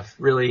that stuff,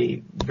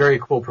 really very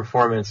cool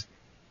performance.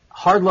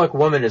 Hard Luck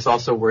Woman is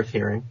also worth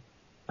hearing,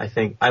 I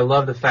think. I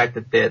love the fact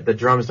that the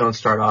drums don't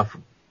start off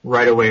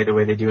right away the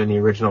way they do in the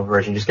original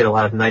version. You just get a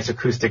lot of nice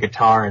acoustic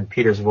guitar and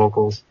Peter's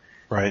vocals.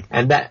 Right.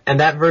 And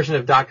that version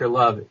of Dr.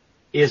 Love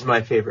is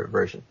my favorite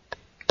version.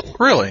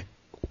 Really?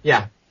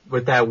 Yeah,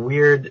 with that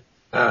weird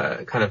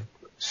kind of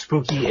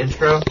spooky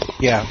intro.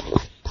 Yeah.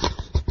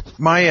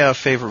 My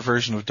favorite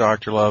version of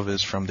Dr. Love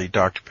is from the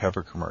Dr.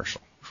 Pepper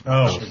commercial.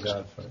 Oh, for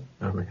God's sake.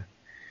 Oh, my God.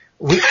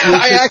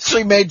 I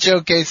actually made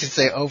Joe Casey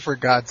say, "Oh, for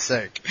God's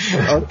sake."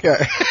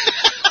 Okay.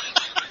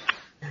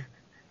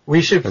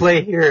 We should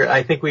play here.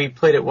 I think we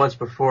played it once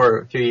before,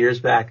 a few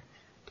years back,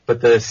 but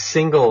the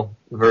single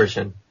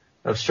version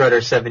of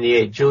Strutter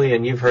 78.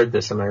 Julian, you've heard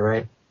this, am I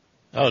right?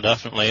 Oh,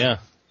 definitely, yeah.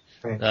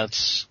 Right.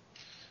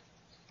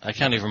 I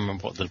can't even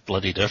remember what the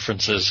bloody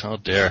difference is. Oh,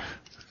 dear.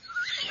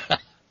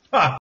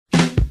 I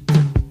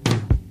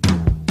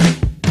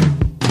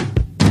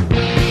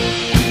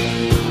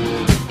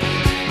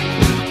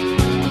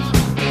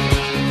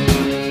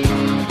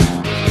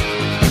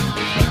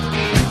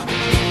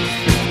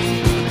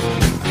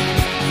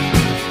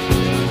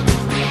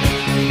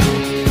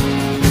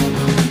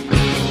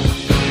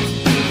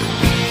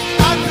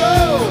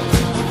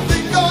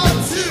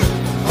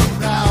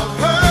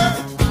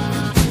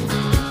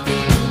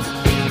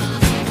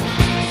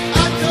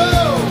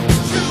know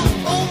you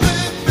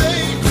only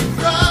made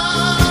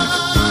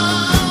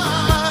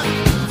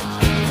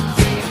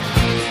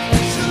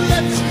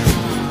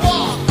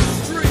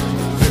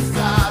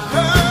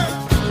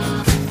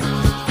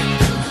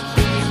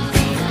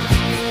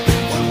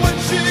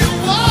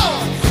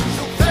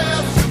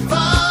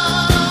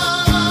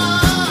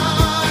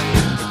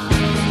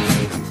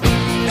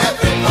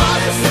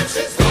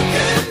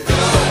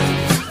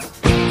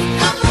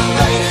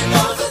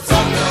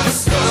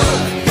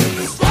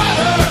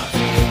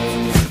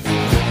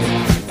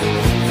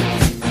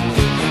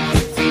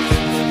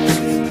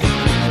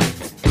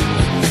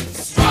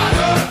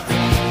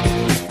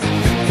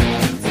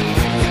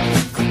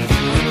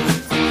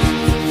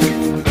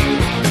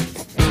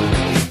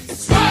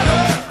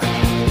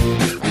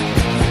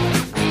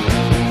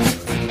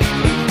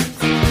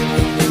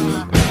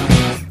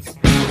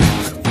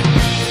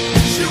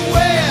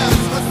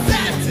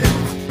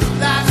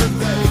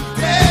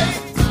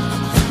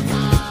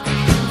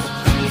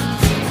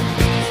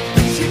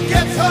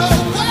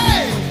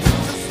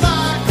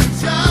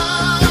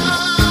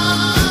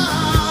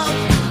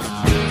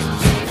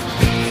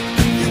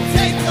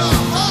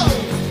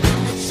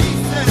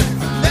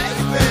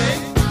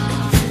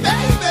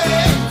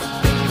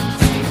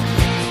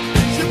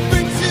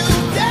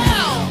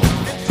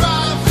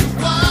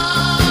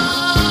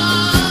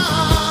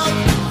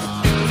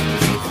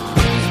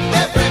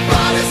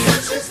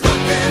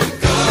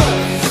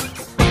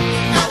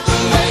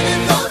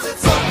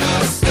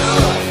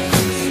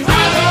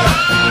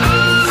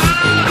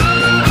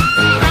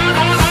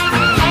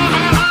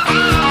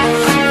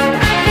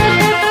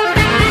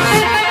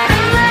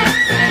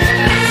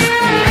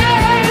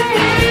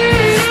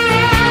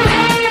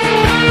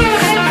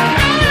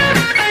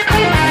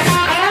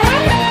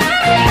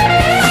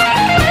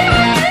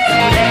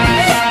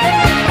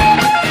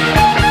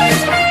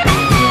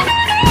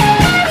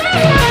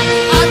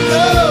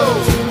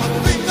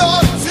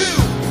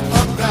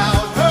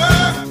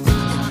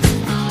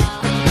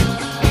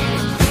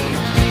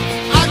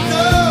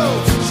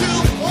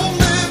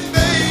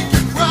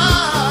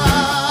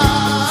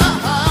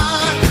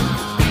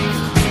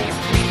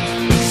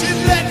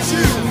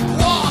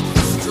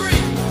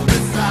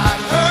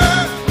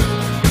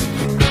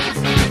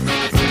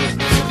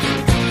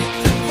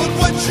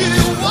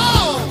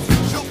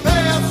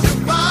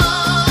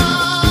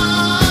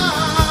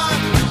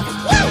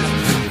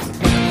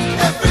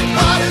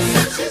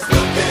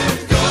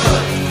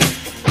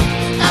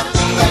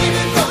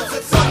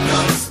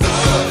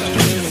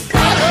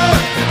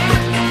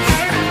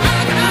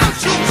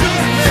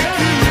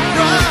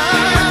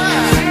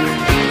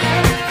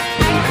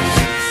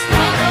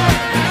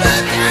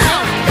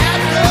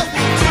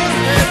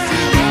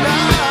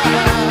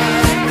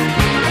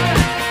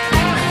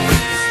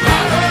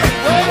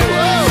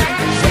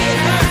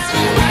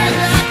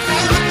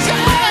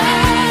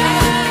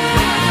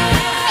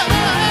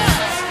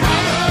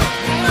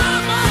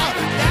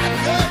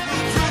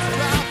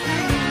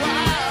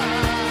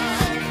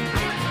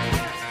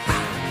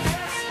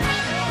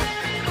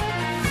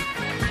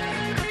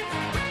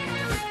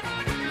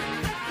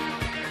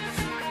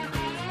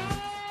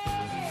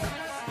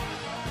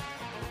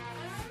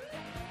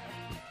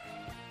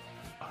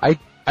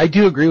I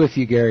do agree with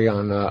you, Gary,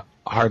 on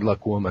Hard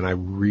Luck Woman. I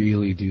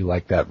really do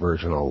like that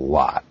version a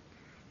lot.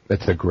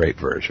 That's a great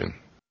version.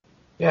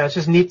 Yeah, it's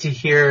just neat to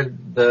hear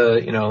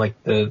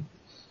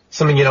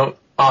something you don't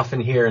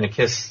often hear in a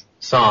Kiss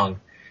song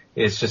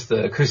is just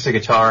the acoustic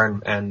guitar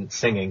and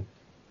singing.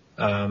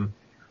 And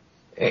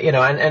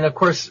of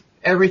course,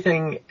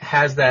 everything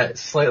has that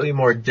slightly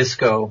more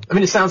disco. I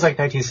mean, it sounds like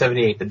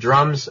 1978. The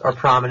drums are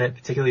prominent,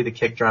 particularly the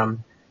kick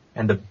drum,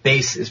 and the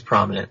bass is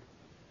prominent.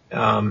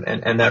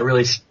 And that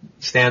really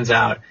stands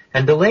out.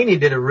 And Delaney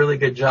did a really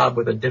good job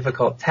with a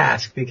difficult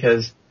task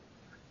because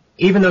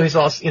even though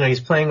he's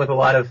playing with a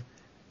lot of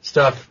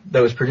stuff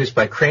that was produced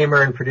by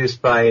Kramer and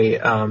produced by,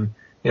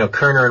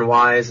 Kerner and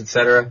Wise,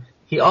 etc.,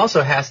 he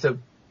also has to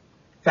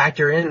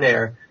factor in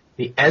there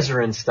the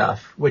Ezrin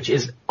stuff, which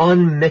is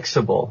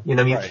unmixable.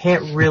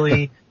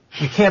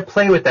 You can't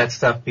play with that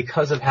stuff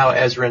because of how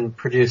Ezrin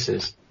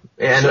produces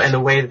and the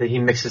way that he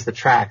mixes the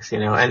tracks,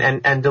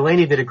 and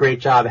Delaney did a great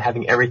job of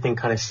having everything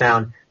kind of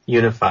sound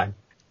unified.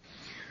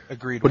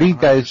 Agreed. What do you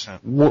guys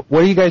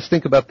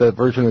think about the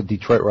version of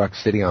Detroit Rock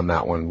City on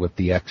that one with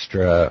the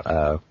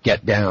extra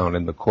get down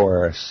in the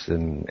chorus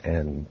and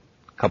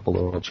a couple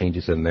of little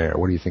changes in there?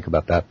 What do you think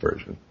about that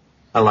version?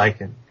 I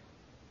like it.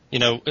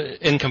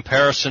 In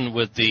comparison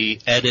with the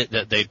edit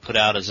that they put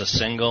out as a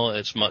single,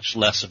 it's much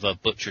less of a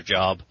butcher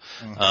job,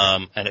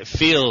 and it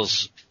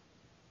feels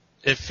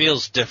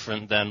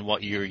different than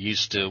what you're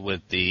used to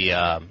with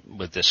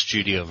the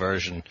studio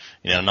version.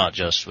 Not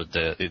just with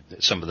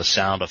some of the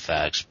sound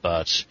effects,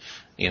 but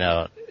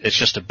it's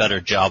just a better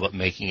job at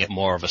making it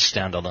more of a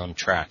standalone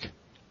track.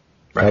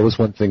 Right. That was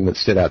one thing that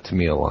stood out to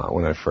me a lot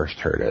when I first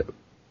heard it.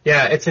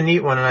 Yeah, it's a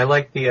neat one, and I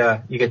like you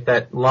get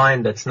that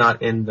line that's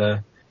not in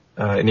the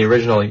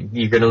original.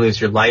 You're going to lose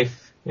your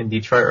life in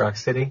Detroit Rock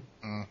City.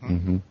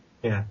 Mm-hmm.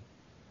 Yeah.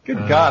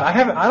 Good God,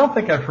 I don't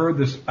think I've heard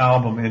this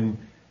album in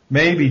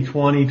maybe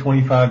 20,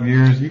 25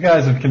 years. You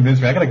guys have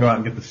convinced me. I got to go out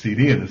and get the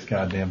CD of this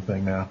goddamn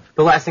thing now.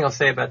 The last thing I'll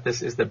say about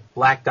this is that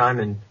Black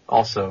Diamond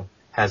also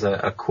has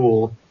a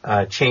cool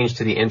change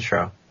to the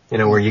intro.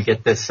 Where you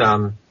get this,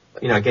 again,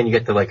 you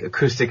get the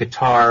acoustic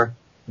guitar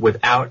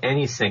without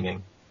any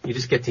singing. You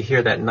just get to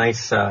hear that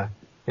nice,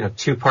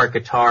 two-part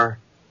guitar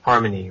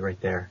harmony right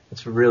there.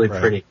 It's really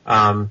pretty.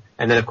 And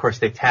then, of course,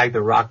 they tag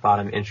the Rock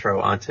Bottom intro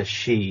onto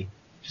She,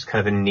 which is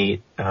kind of a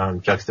neat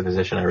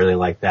juxtaposition. I really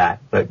like that.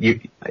 But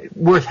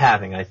worth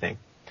having, I think.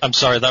 I'm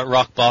sorry, that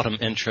Rock Bottom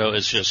intro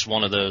is just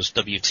one of those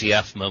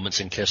WTF moments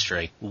in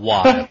history.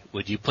 Why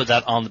would you put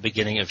that on the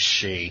beginning of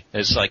She?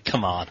 It's like,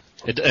 come on.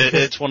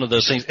 It's one of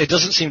those things. It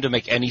doesn't seem to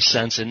make any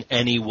sense in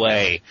any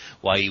way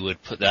why you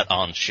would put that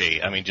on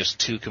She. I mean, just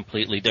two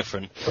completely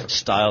different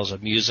styles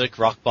of music,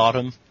 Rock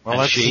Bottom and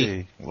let's She.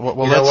 See.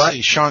 Let's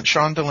see.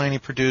 Sean Delaney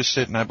produced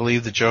it, and I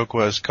believe the joke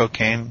was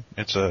cocaine.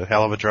 It's a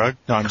hell of a drug.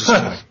 No, I'm just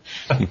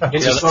kidding.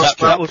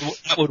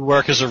 That would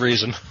work as a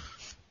reason.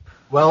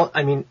 Well,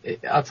 I mean,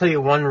 I'll tell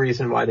you one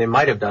reason why they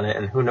might have done it,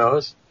 and who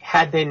knows.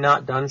 Had they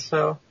not done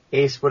so,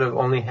 Ace would have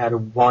only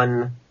had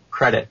one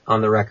credit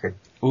on the record.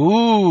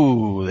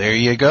 Ooh, there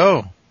you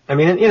go. I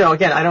mean,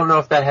 again, I don't know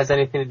if that has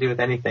anything to do with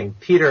anything.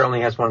 Peter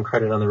only has one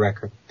credit on the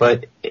record.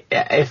 But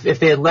if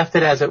they had left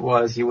it as it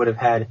was, you would have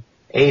had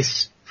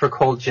Ace for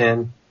Cold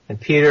Gin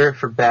and Peter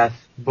for Beth,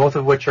 both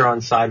of which are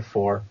on side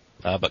 4.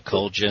 But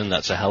Cold Gin,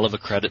 that's a hell of a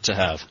credit to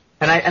have.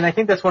 And I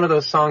think that's one of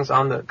those songs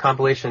on the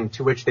compilation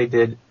to which they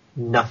did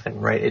nothing,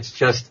 right? It's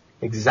just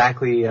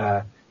exactly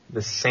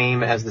the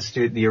same as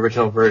the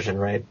original version,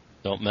 right?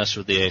 Don't mess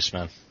with the Ace,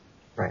 man.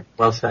 Right.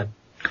 Well said.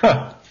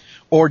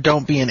 Or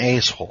don't be an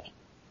ace-hole.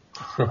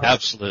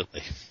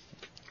 Absolutely.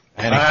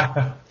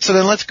 Anyway. So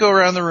then let's go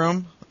around the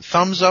room.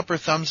 Thumbs up or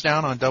thumbs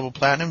down on Double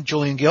Platinum.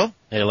 Julian Gill?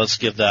 Hey, let's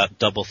give that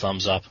double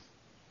thumbs up.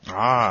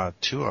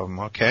 2 of them.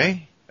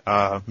 Okay.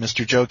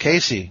 Mr. Joe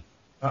Casey?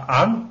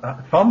 I'm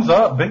thumbs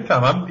up, big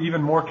time. I'm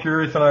even more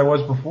curious than I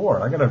was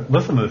before. I got to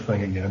listen to this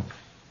thing again.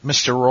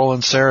 Mr.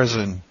 Roland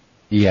Sarazin?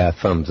 Yeah,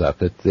 thumbs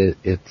up.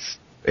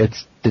 It's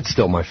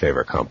still my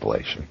favorite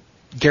compilation.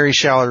 Gary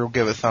Schaller will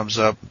give a thumbs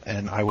up,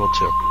 and I will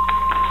too.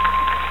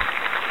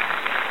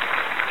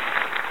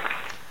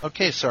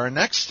 Okay, so our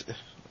next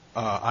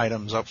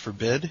items up for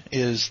bid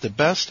is the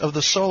best of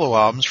the solo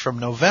albums from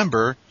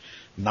November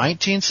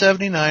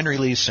 1979,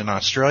 released in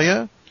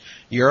Australia,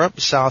 Europe,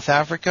 South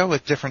Africa,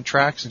 with different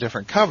tracks and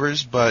different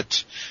covers.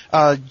 But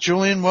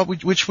Julian,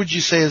 which would you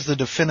say is the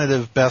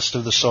definitive best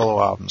of the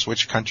solo albums?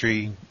 Which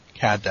country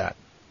had that?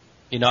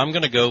 I'm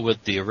going to go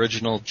with the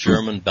original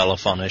German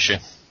Bellephon issue.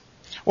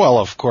 Well,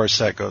 of course,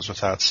 that goes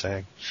without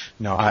saying.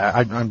 No,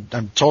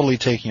 I'm totally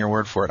taking your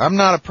word for it. I'm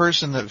not a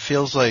person that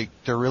feels like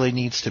there really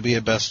needs to be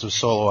a best of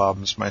solo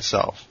albums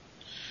myself.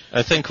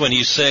 I think when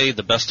you say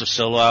the best of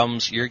solo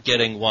albums, you're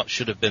getting what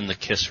should have been the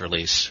Kiss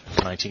release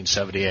in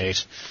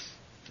 1978.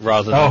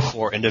 Rather than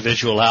 4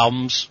 individual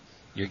albums,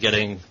 you're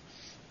getting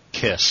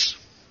Kiss.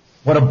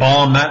 What a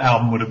bomb that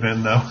album would have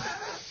been, though.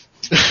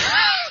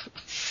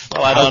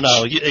 Well, I don't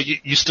know.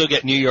 You still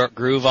get New York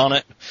Groove on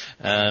it,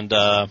 and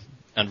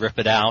Rip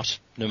It Out.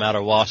 No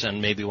Matter What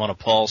and maybe one of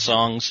Paul's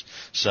songs.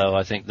 So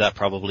I think that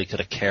probably could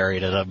have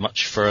carried it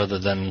much further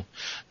than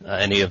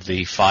any of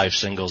the 5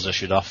 singles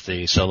issued off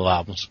the solo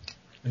albums.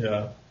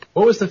 Yeah.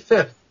 What was the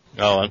 5th?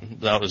 Oh,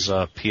 that was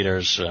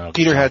Peter's.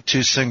 Peter had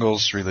 2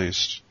 singles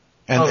released.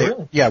 And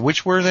really? Yeah,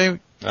 which were they?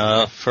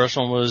 First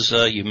one was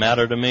You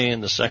Matter to Me,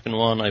 and the second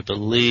one, I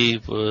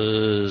believe,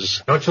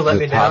 was Don't You Let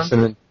Me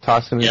Down?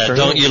 Tossing and Yeah,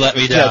 turning? Don't You Let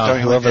Me Down. Yeah, Don't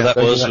You Let Me Whoever that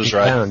Don't You was Let Me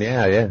right. Down.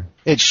 Yeah.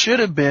 It should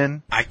have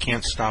been I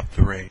Can't Stop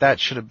the Rain. That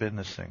should have been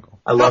the single.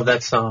 I love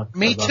that song.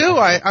 Me too.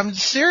 I'm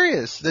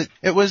serious. That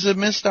it was a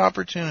missed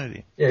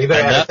opportunity. Yeah, you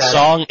better And edit that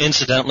song,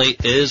 incidentally,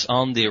 is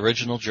on the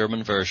original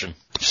German version.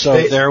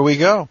 So there we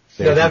go.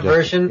 So that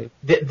version,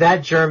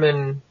 that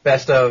German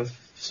best of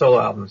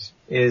solo albums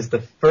is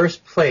the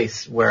first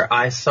place where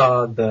I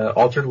saw the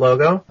altered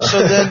logo.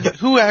 So then,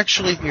 who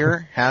actually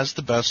here has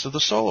the best of the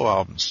solo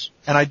albums?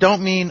 And I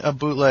don't mean a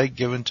bootleg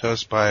given to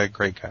us by a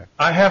great guy.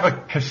 I have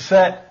a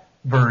cassette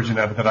version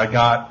of it that I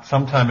got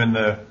sometime in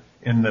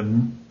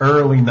the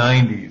early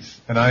 90s,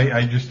 and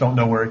I just don't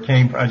know where it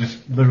came from. I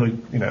just literally,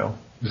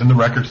 was in the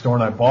record store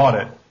and I bought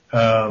it.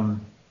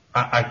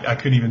 I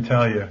couldn't even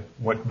tell you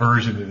what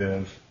version it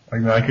is. I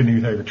couldn't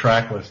even tell you the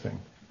track listing.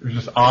 It was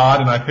just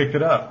odd, and I picked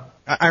it up.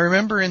 I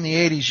remember in the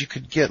 80s you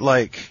could get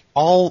like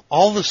all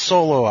the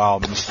solo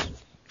albums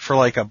for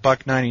like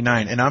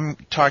 $1.99, and I'm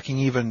talking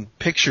even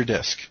picture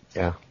disc.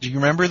 Yeah. Do you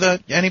remember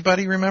that?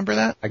 Anybody remember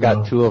that? I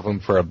got 2 of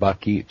them for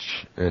 $1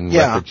 each, and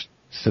records,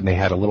 so they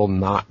had a little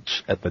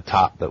notch at the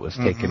top that was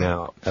taken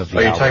out of the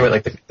Are you album. talking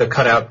about like the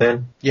cutout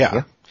bin?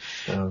 Yeah.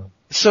 Oh.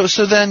 So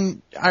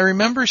then I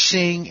remember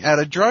seeing at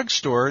a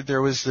drugstore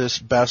there was this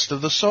best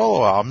of the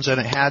solo albums, and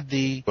it had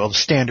the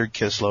standard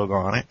Kiss logo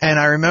on it. And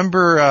I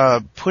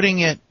remember putting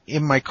it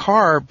in my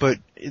car, but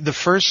the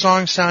first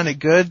song sounded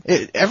good.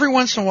 Every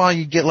once in a while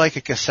you'd get like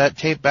a cassette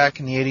tape back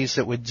in the 80s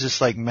that would just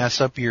like mess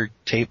up your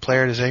tape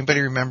player. Does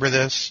anybody remember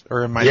this?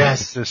 Or am I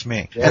just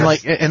me?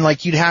 Yes. And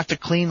like you'd have to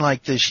clean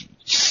like this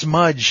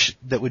smudge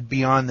that would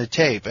be on the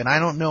tape, and I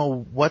don't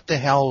know what the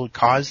hell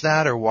caused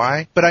that or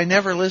why, but I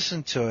never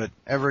listened to it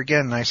ever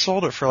again, and I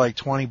sold it for like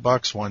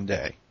 $20 one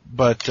day.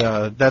 But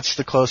that's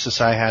the closest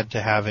I had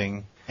to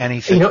having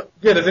anything.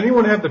 Does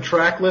anyone have the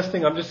track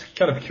listing? I'm just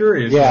kind of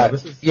curious.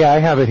 Yeah, I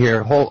have it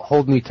here.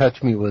 Hold Me,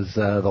 Touch Me was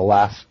the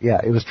last.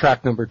 Yeah, it was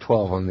track number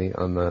 12 on the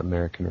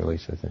American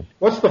release, I think.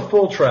 What's the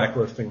full track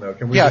listing though?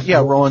 Can we?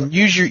 Roland,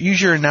 use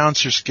your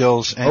announcer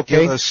skills and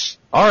give us.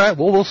 All right,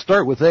 well, we'll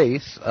start with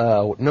Ace.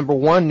 Number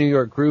 1, New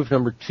York Groove.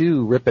 Number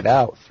 2, Rip It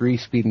Out. 3,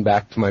 Speeding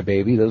Back to My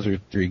Baby. Those are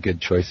 3 good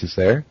choices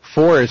there.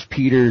 4 is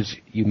Peter's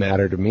You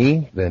Matter to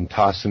Me. Then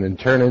Tossin' and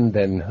Turnin'.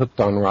 Then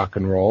Hooked on Rock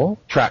and Roll.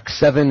 Track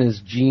 7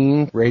 is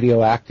Gene,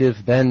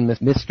 Radioactive. Then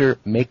Mr.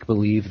 Make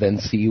Believe. Then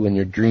See You in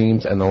Your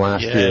Dreams. And the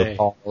last 3 are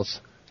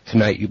Paul's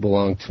Tonight You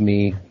Belong to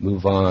Me,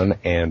 Move On,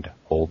 and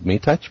Hold Me,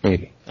 Touch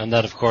Me. And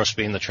that, of course,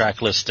 being the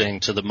track listing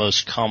to the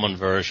most common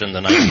version,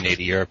 the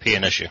 1980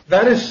 European issue.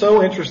 That is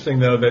so interesting,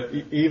 though,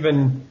 that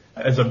even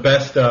as a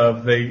best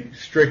of, they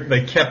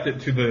kept it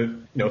to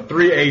the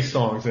 3 Ace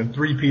songs and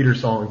 3 Peter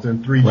songs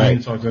and 3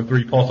 Gene songs and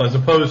 3 Paul songs, as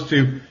opposed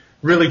to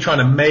really trying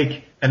to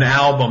make an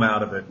album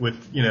out of it with,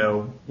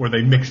 where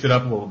they mixed it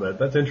up a little bit.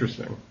 That's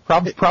interesting.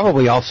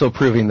 Probably also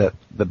proving that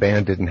the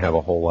band didn't have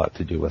a whole lot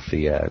to do with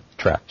the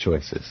track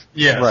choices.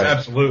 Yes,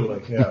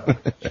 absolutely. Yeah.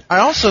 I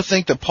also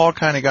think that Paul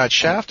kind of got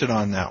shafted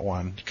on that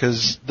one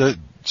because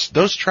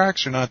those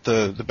tracks are not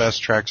the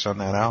best tracks on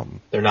that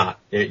album. They're not.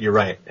 You're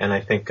right. And I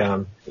think,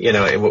 going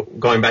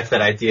back to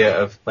that idea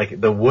of like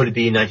the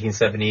would-be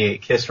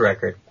 1978 Kiss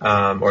record,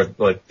 or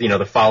like,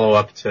 the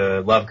follow-up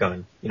to Love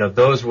Gun,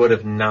 those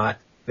would not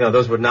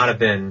have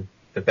been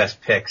the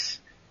best picks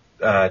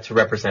to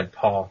represent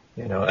Paul.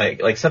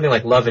 Like something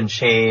like Love in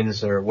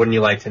Chains or Wouldn't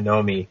You Like to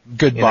Know Me?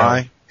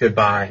 Goodbye.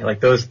 Goodbye. Like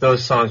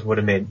those songs would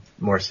have made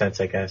more sense,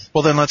 I guess.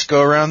 Well, then let's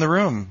go around the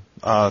room.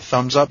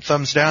 Thumbs up,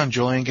 thumbs down,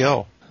 Julian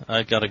Gill.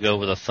 I've got to go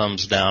with a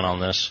thumbs down on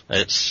this.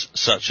 It's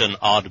such an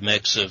odd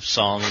mix of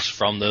songs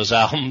from those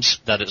albums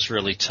that it's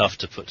really tough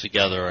to put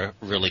together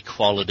a really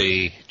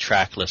quality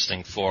track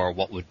listing for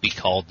what would be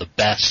called the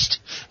best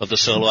of the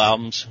solo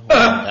albums.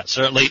 That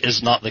certainly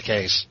is not the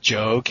case.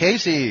 Joe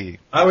Casey.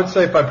 I would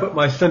say if I put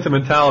my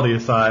sentimentality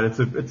aside, it's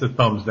a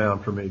thumbs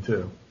down for me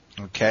too.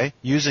 Okay.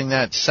 Using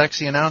that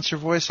sexy announcer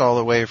voice all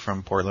the way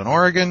from Portland,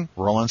 Oregon,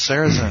 Roland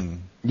Sarazin.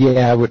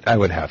 Yeah, I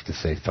would have to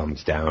say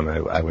thumbs down.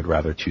 I would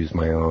rather choose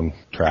my own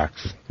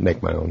tracks,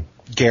 make my own.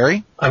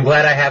 Gary? I'm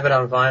glad I have it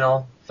on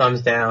vinyl.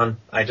 Thumbs down.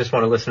 I just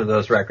want to listen to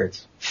those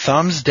records.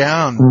 Thumbs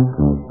down.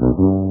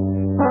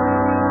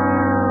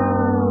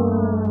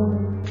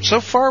 So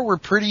far, we're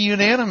pretty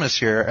unanimous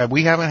here.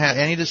 We haven't had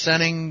any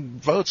dissenting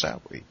votes, have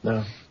we?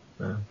 No.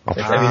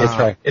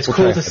 It's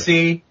cool to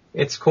see.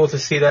 It's cool to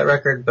see that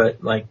record,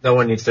 but like no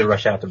one needs to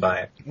rush out to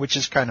buy it. Which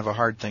is kind of a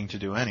hard thing to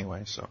do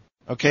anyway. So,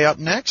 okay, up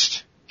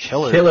next.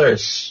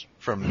 Killers.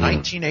 from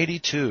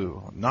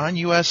 1982.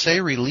 Non-USA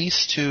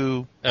released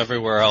to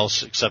everywhere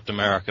else except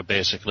America,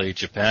 basically.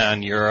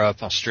 Japan,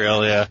 Europe,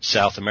 Australia,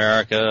 South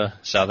America,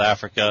 South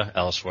Africa,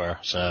 elsewhere.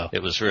 So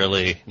it was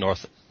really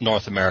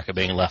North America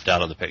being left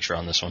out of the picture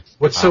on this one.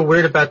 What's so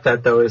weird about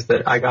that, though, is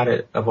that I got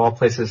it, of all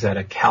places, at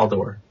a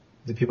Caldor.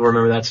 Do people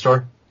remember that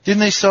store? Didn't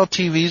they sell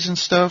TVs and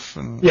stuff?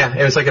 Yeah,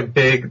 it was like a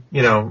big,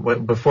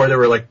 before there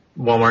were like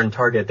Walmart and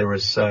Target, there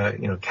was,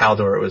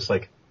 Caldor. It was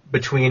like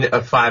between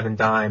a 5 and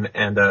dime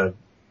and a,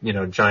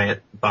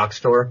 giant box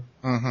store.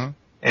 Mm-hmm.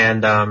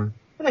 And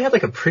they had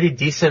like a pretty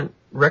decent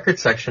record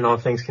section, all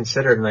things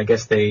considered, and I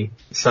guess they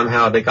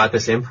got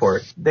this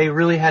import. They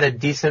really had a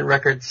decent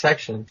record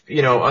section,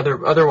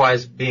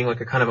 otherwise being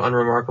like a kind of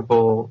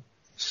unremarkable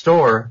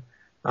store,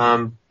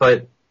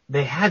 but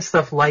they had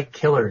stuff like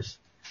Killers,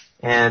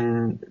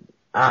 and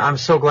I'm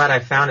so glad I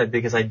found it,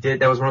 because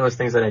that was one of those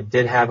things that I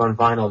did have on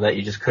vinyl that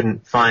you just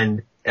couldn't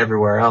find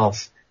everywhere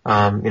else,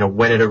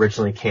 when it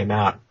originally came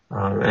out,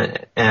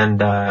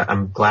 and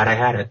I'm glad I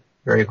had it.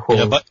 Very cool.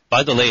 Yeah, but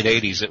by the late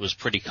 80s, it was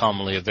pretty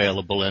commonly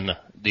available in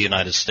the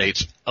United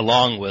States,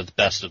 along with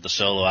Best of the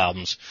Solo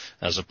albums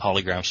as a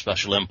Polygram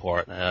special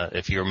import.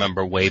 If you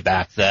remember way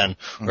back then,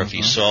 or if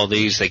you saw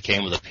these, they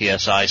came with a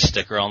PSI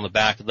sticker on the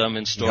back of them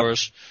in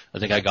stores. Yep. I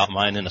think I got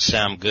mine in a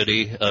Sam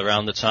Goody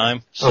around the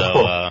time.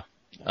 So,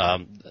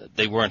 cool.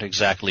 They weren't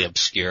exactly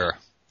obscure.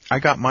 I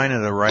got mine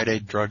at a Rite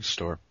Aid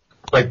drugstore.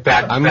 Like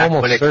back when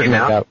it came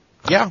out?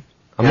 I'm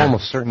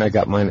almost certain I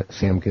got mine at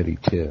Sam Goody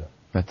too.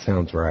 That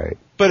sounds right.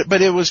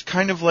 But it was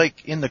kind of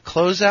like in the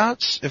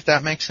closeouts, if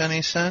that makes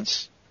any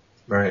sense.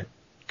 Right.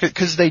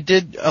 Because they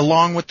did,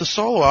 along with the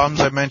solo albums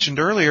I mentioned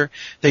earlier,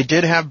 they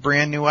did have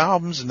brand new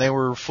albums and they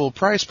were full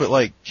price, but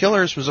like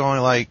Killers was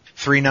only like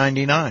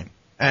 $3.99.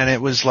 And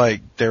it was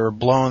like they were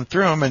blowing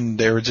through them and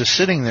they were just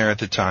sitting there at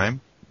the time.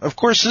 Of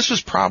course, this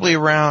was probably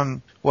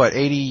around,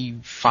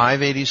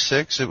 85,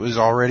 86? It was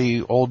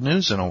already old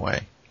news in a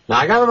way. Now,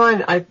 I got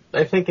mine,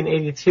 I think in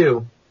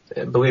 82,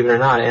 believe it or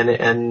not,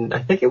 and I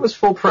think it was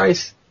full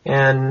price.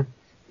 And,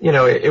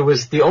 it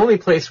was the only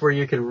place where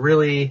you could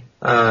really,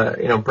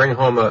 bring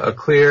home a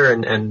clear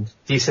and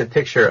decent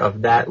picture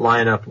of that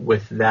lineup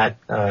with that,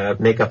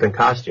 makeup and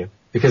costume.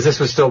 Because this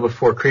was still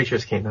before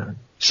Creatures came out.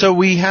 So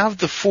we have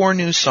the 4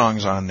 new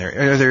songs on there.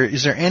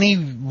 Is there any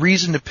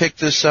reason to pick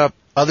this up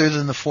other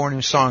than the 4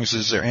 new songs?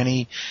 Is there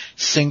any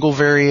single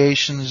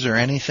variations or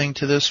anything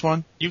to this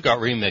one? You've got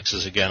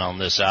remixes again on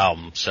this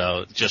album.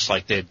 So just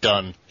like they'd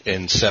done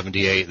in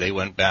 78, they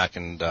went back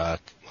and,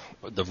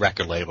 the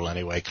record label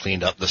anyway,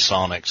 cleaned up the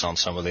sonics on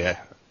some of the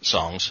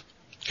songs.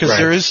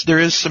 Because there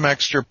is some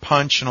extra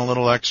punch and a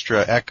little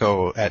extra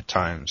echo at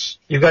times.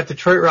 You've got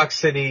Detroit Rock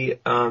City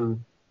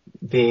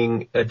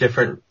being a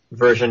different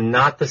version,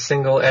 not the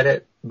single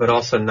edit, but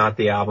also not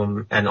the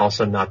album, and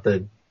also not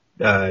the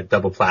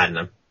double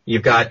platinum.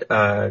 You've got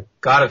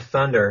God of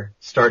Thunder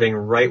starting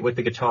right with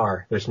the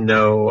guitar. There's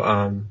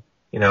no,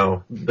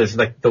 there's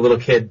like the little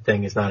kid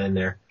thing is not in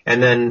there.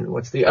 And then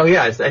I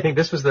think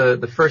this was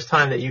the first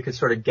time that you could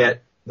sort of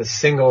get the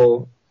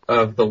single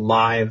of the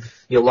live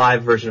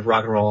version of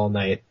Rock and Roll All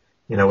Night,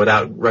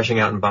 without rushing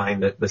out and buying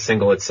the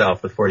single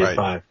itself, the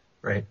 45,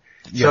 right?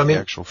 Yeah, so, the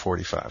actual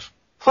 45.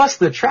 Plus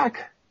the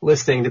track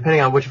listing, depending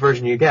on which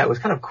version you get, was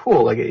kind of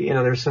cool. Like,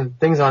 there's some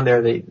things on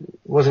there that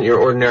wasn't your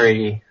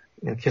ordinary,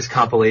 Kiss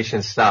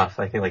compilation stuff.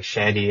 I think like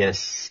Shandy and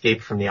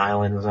Escape from the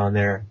Island was on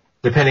there.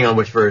 Depending on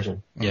which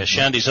version. Yeah,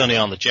 Shandy's only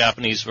on the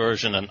Japanese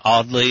version, and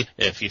oddly,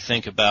 if you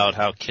think about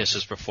how Kiss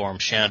has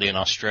performed Shandy in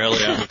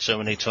Australia with so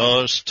many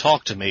tours,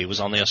 Talk to Me was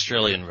on the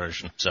Australian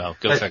version, so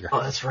go figure.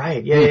 Oh, that's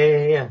right.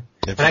 Yeah.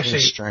 And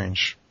actually,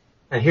 strange.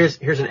 And here's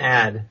an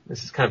ad.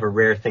 This is kind of a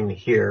rare thing to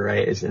hear,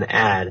 right? Is an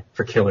ad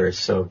for Killers,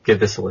 so give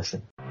this a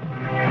listen.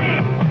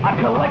 A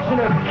collection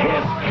of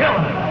Kiss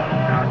Killers.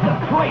 The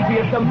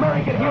craziest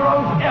American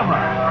heroes ever.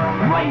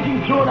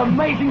 Ranging through an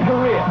amazing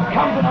career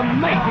comes an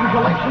amazing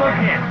collection of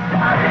hits.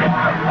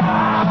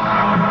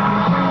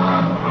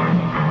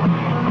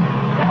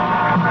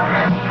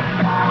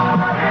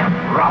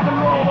 Rock and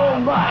roll all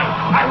night.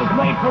 I was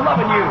made for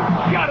loving you.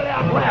 Shout it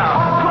out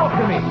loud. Talk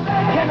to me.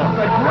 10 of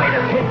the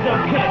greatest hits of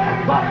Kiss,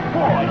 plus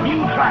 4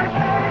 new tracks.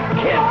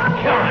 Kiss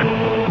Killers.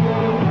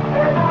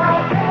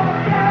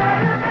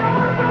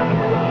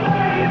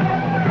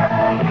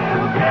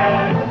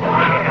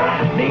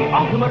 The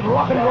ultimate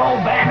rock and roll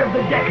band of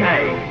the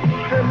decade.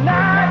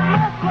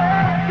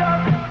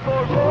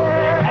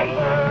 Hey,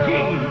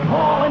 Gene,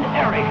 Paul, and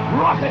Eric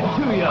rock it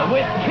to you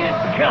with Kiss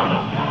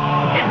Killers.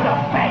 It's a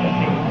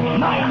fantasy.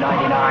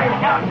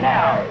 $9.99 out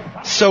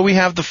now. So we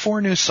have the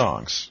 4 new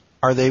songs.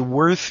 Are they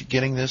worth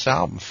getting this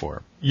album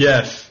for?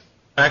 Yes.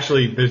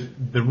 Actually,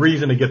 the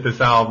reason to get this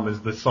album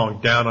is the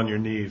song Down on Your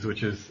Knees,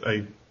 which is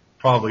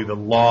probably the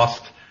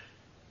lost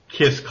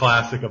Kiss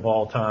classic of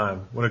all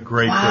time. What a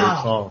great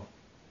song.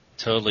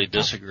 Totally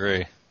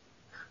disagree.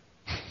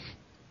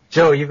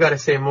 Joe, you've got to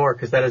say more,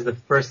 because that is the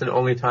first and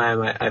only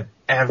time I've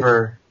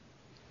ever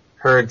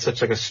heard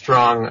such like a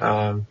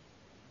strong,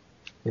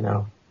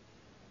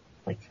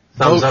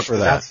 thumbs up for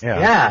that.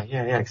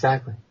 Yeah,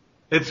 exactly.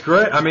 It's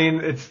great. I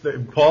mean,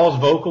 Paul's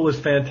vocal is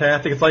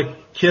fantastic. It's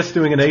like Kiss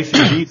doing an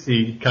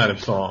AC/DC kind of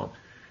song,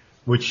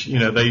 which, you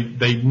know,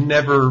 they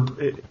never,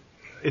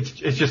 it's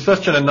just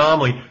such an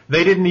anomaly.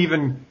 They didn't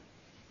even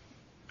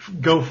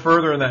go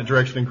further in that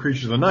direction in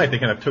Creatures of the Night. They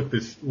kind of took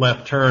this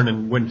left turn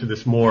and went to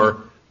this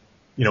more,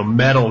 you know,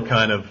 metal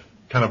kind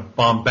of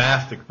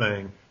bombastic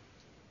thing.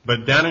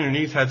 But Down on Your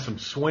Knees had some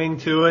swing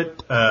to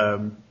it.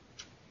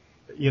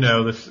 You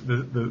know,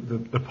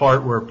 the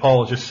part where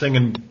Paul is just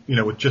singing, you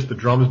know, with just the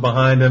drums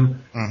behind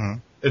him. Mm-hmm.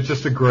 It's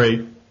just a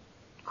great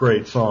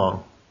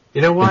song.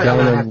 You know what? I'm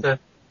gonna have to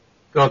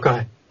go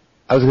ahead.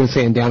 I was going to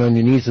say, and Down on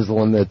Your Knees is the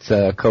one that's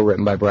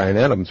co-written by Bryan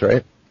Adams,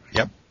 right?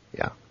 Yep.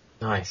 Yeah.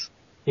 Nice.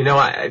 You know,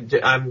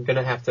 I'm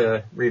gonna have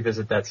to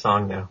revisit that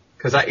song now.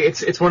 Because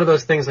it's one of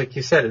those things, like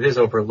you said, it is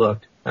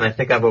overlooked, and I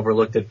think I've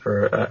overlooked it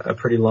for a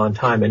pretty long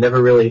time. I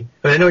never really,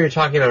 but I know what you're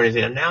talking about when you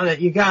say, now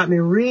that you got me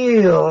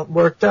real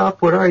worked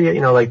up, what are you?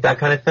 You know, like that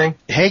kind of thing.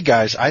 Hey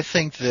guys, I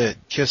think that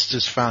Kiss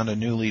just found a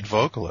new lead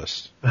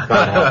vocalist.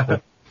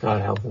 God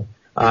help him.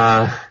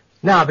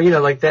 No, but you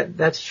know, like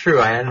that's true.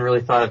 I hadn't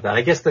really thought of that.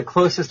 I guess the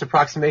closest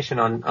approximation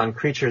on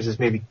Creatures is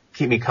maybe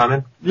Keep Me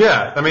Coming.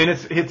 Yeah, I mean,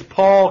 it's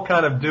Paul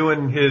kind of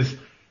doing his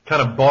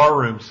kind of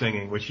barroom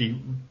singing, which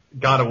he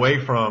got away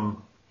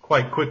from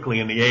quite quickly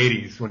in the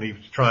 80s when he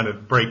was trying to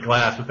break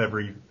glass with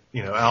every,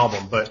 you know,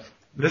 album. But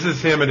this is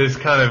him at his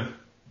kind of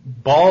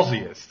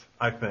ballsiest,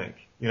 I think.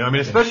 You know, I mean,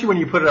 especially when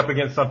you put it up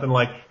against something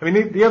like, I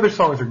mean, the other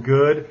songs are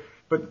good,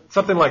 but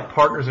something like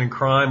Partners in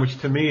Crime, which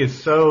to me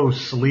is so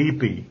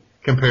sleepy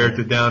compared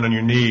to Down on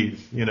Your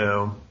Knees, you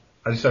know.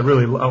 I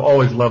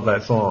always love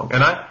that song.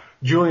 And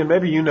Julian,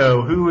 maybe you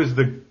know, who is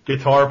the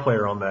guitar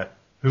player on that?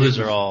 These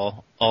are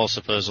all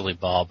supposedly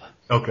Bob.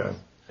 Okay.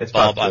 It's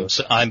Bob.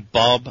 I'm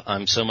Bob.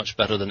 I'm so much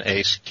better than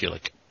Ace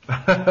Kulick.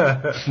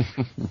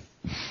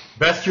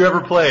 Best you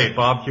ever played,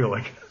 Bob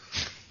Kulick.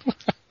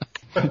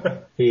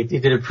 He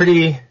did a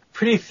pretty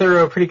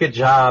thorough, pretty good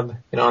job,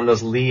 you know, on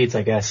those leads,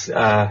 I guess. You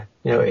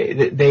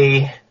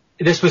know,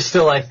 this was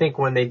still, I think,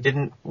 when they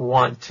didn't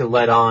want to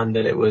let on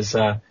that it was,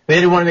 they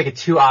didn't want to make it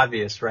too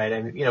obvious, right?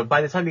 I mean, you know, by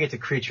the time you get to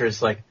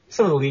Creatures, like,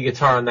 some of the lead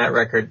guitar on that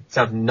record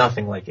sounds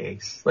nothing like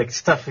Ace. Like,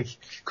 stuff he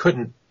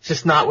couldn't,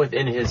 just not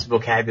within his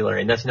vocabulary,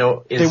 and that's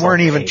no insult. They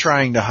weren't even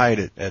trying to hide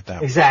it at that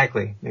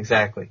point.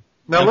 Exactly.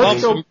 Now,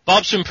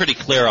 Bob's been pretty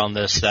clear on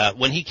this, that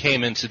when he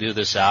came in to do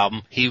this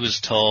album, he was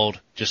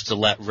told just to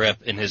let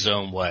rip in his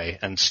own way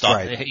and stop.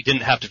 Right. He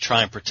didn't have to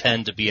try and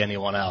pretend to be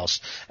anyone else.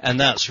 And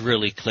that's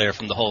really clear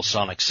from the whole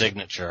sonic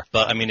signature.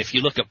 But, I mean, if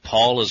you look at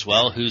Paul as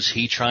well, who's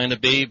he trying to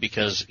be?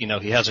 Because, you know,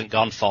 he hasn't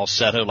gone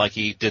falsetto like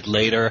he did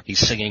later. He's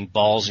singing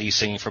ballsy, he's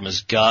singing from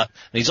his gut.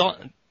 And he's all...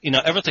 You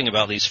know, everything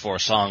about these four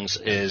songs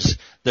is,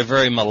 they're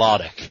very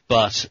melodic,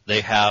 but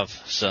they have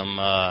some,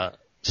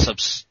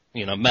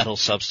 metal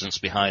substance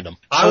behind them.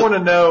 I want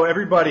to know,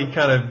 everybody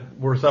kind of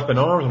was up in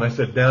arms when I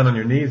said Down on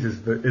Your Knees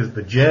is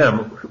the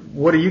gem.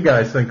 What do you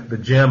guys think the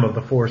gem of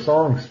the four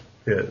songs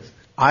is?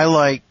 I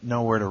like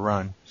Nowhere to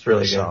Run. It's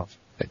really good.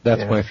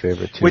 That's my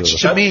favorite too.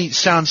 Which to me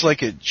sounds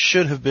like it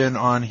should have been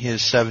on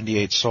his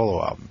 78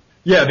 solo album.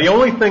 Yeah, the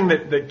only thing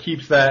that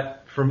keeps that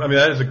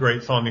that is a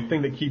great song. The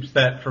thing that keeps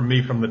that from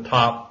me from the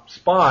top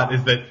spot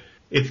is that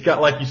it's got,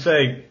 like you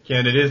say,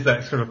 Ken, it is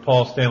that sort of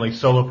Paul Stanley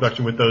solo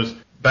production with those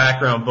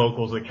background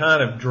vocals that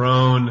kind of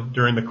drone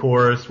during the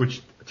chorus,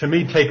 which to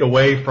me take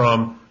away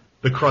from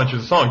the crunch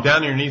of the song. Down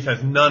on Your Knees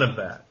has none of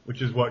that,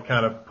 which is what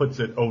kind of puts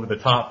it over the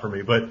top for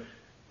me. But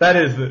that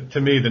is,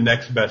 to me, the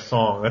next best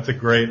song. That's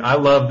I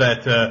love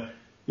that,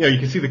 you know, you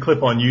can see the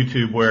clip on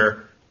YouTube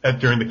where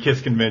during the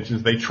Kiss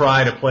conventions, they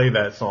try to play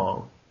that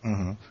song.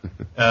 Mm-hmm.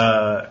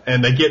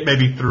 And they get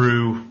maybe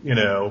through, you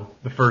know,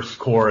 the first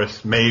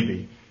chorus,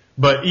 maybe.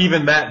 But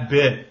even that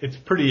bit, it's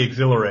pretty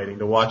exhilarating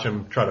to watch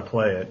them try to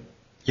play it.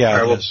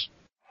 Yeah, it is.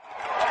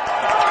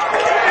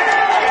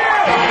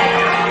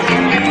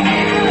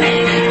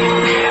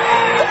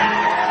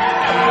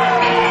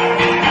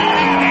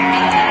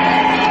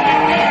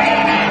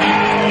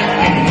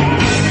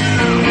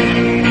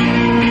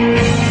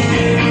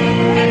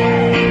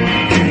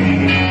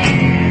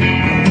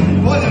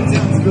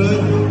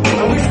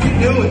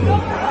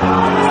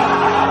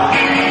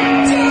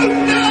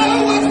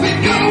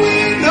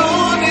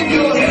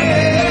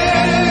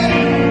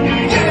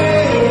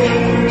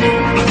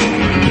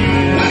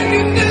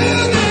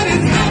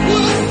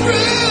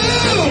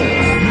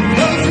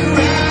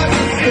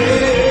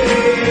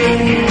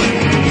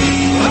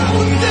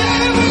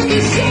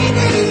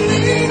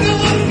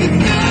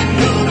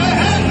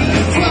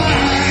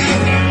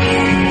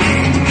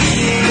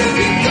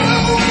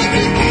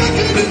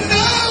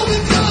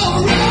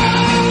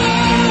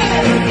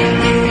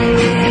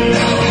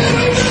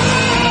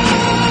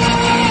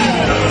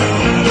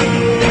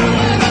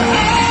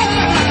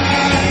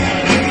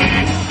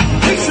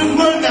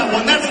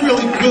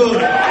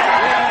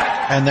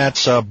 And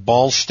that's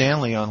Paul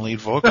Stanley on lead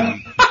vocal.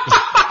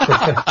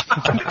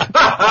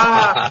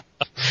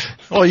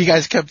 Well, you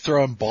guys kept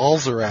throwing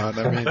balls around.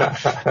 I mean,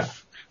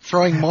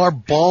 throwing more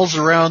balls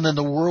around than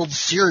the World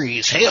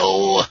Series.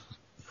 Hey-oh!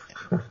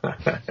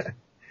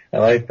 I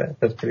like that.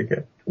 That's pretty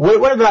good.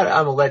 What about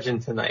I'm a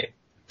Legend Tonight?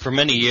 For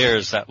many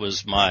years, that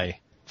was my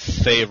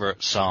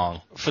favorite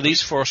song. For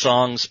these 4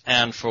 songs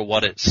and for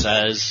what it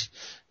says,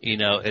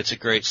 it's a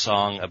great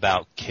song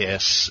about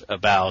Kiss,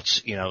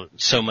 about,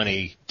 so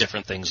many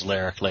different things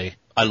lyrically.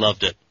 I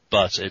loved it,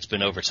 but it's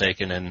been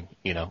overtaken and,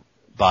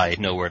 by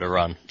Nowhere to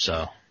Run,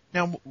 so.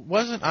 Now,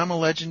 wasn't I'm a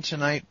Legend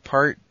Tonight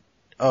part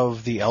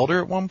of The Elder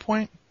at one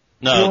point?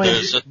 No,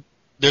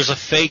 there's a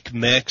fake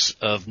mix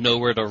of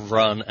Nowhere to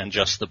Run and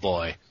Just the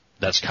Boy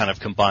that's kind of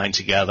combined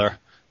together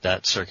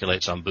that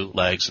circulates on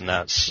bootlegs, and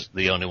that's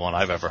the only one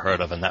I've ever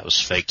heard of, and that was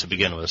fake to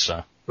begin with,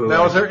 so.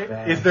 Now,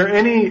 is there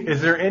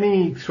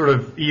any sort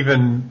of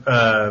even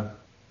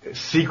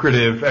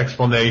secretive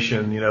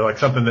explanation, like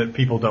something that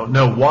people don't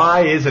know?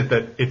 Why is it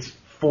that it's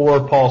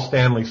 4 Paul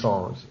Stanley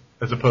songs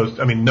as opposed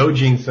to, no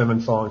Gene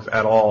Simmons songs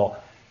at all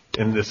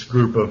in this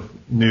group of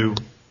new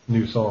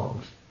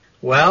songs?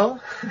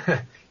 Well,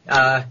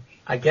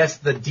 I guess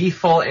the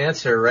default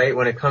answer, right,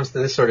 when it comes to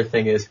this sort of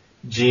thing is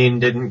Gene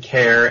didn't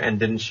care and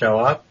didn't show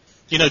up.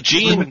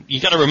 Gene, you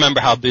got to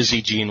remember how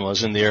busy Gene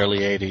was in the early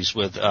 80s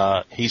with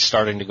he's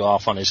starting to go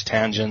off on his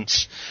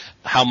tangents.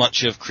 How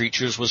much of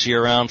Creatures was he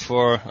around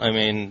for?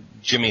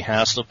 Jimmy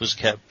Haslip was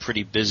kept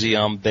pretty busy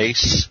on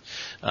bass,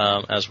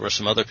 as were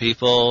some other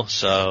people.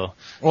 So,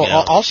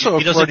 also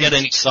he doesn't get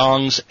any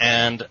songs,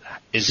 and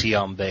is he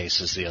on bass?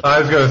 Is the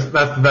other.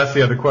 That's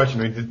the other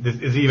question.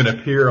 Does he even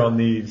appear on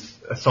these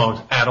songs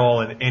at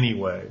all in any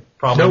way?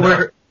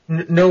 Probably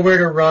Nowhere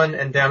to Run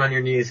and Down on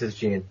Your Knees is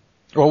Gene.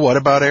 Well, what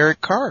about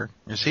Eric Carr?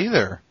 Is he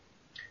there?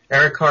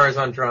 Eric Carr is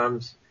on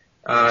drums.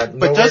 But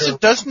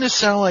doesn't this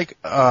sound like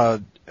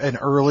an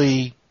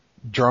early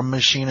drum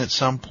machine at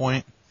some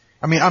point?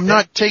 I'm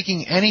not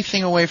taking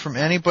anything away from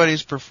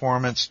anybody's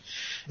performance.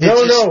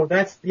 No,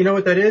 that's,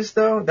 what that is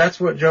though? That's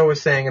what Joe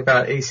was saying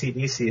about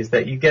AC/DC, is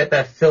that you get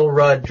that Phil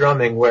Rudd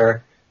drumming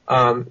where,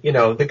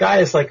 the guy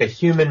is like a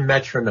human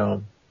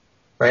metronome,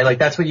 right? Like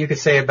that's what you could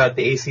say about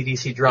the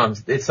AC/DC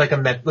drums. It's like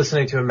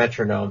listening to a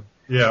metronome.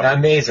 Yeah.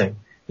 Amazing.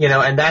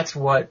 And that's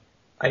what,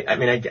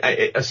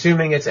 I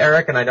assuming it's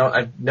Eric, and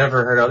I've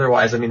never heard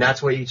otherwise.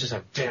 that's what you just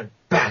have,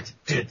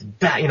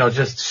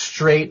 just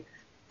straight,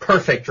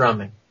 perfect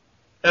drumming.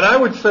 And I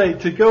would say,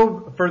 to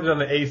go further on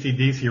the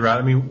AC/DC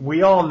route,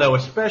 we all know,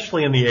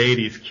 especially in the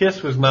 80s,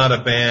 Kiss was not a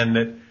band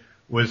that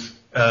was,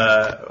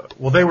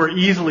 they were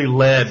easily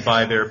led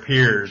by their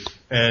peers.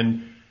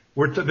 And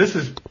this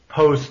is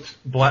post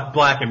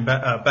Back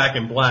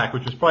in Black,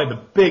 which was probably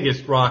the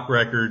biggest rock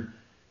record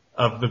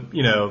of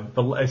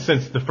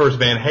since the first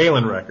Van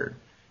Halen record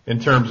in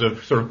terms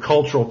of sort of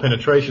cultural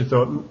penetration.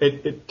 So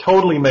it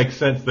totally makes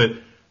sense that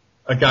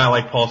a guy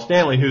like Paul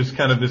Stanley, who's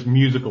kind of this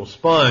musical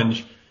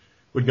sponge,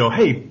 would go,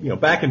 hey,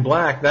 Back in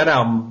Black, that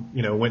album,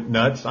 went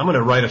nuts. I'm going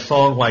to write a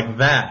song like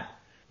that.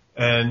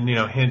 And,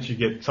 hence you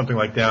get something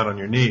like Down on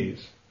Your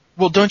Knees.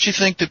 Well, don't you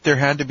think that there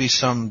had to be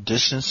some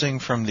distancing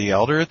from the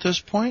Elder at this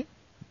point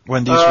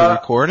when these were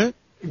recorded?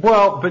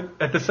 Well, but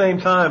at the same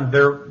time,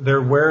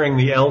 they're wearing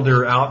the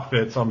Elder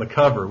outfits on the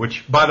cover,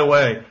 which, by the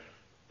way,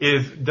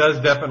 does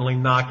definitely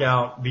knock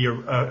out the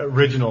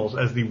originals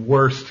as the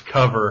worst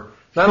cover,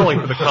 not only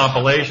for the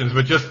compilations,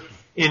 but just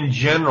in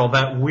general,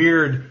 that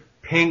weird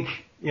pink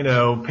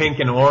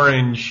and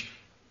orange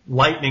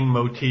lightning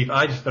motif.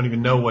 I just don't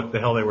even know what the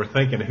hell they were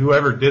thinking.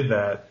 Whoever did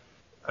that,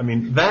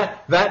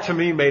 that to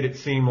me made it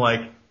seem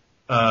like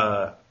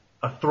a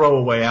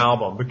throwaway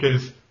album,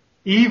 because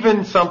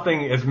even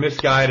something as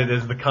misguided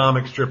as the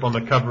comic strip on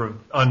the cover of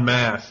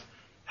Unmasked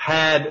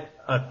had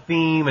a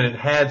theme and it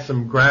had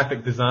some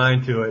graphic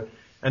design to it,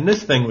 and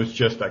this thing was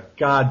just a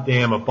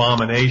goddamn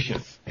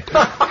abomination.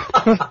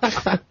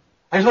 I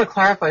just want to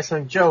clarify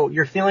something. Joe,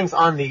 your feelings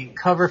on the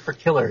cover for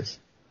Killers.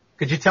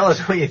 Could you tell us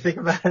what you think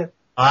about it?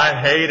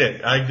 I hate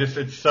it.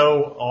 It's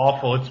so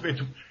awful.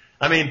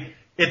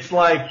 It's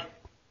like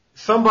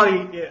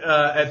somebody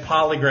at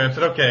Polygram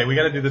said, okay, we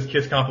got to do this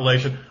Kiss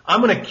compilation.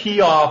 I'm going to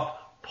key off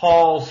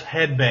Paul's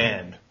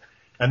headband.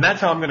 And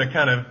that's how I'm going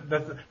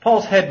to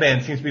Paul's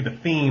headband seems to be the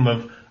theme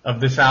of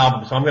this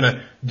album. So I'm going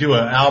to do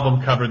an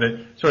album cover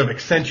that sort of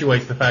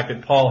accentuates the fact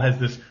that Paul has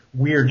this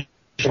weird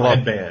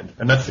headband.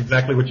 And that's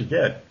exactly what you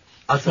get.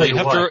 I'll tell you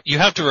what. You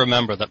have to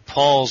remember that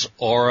Paul's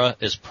aura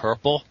is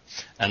purple,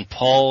 and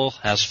Paul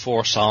has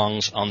 4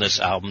 songs on this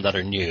album that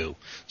are new.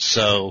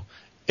 So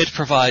it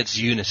provides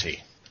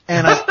unity.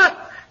 And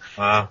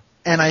wow.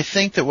 And I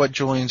think that what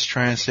Julian's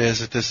trying to say is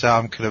that this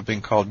album could have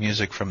been called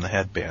Music from the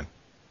Headband.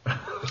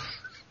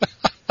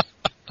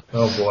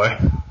 Oh boy!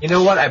 You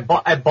know what? I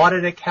bought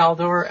it at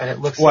Caldor, and it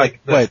looks like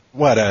a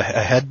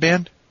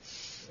headband?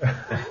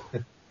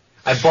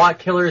 I bought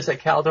Killers at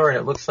Caldor, and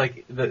it looks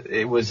like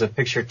it was a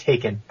picture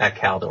taken at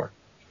Caldor.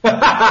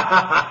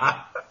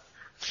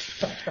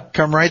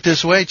 Come right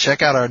this way.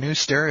 Check out our new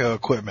stereo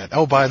equipment.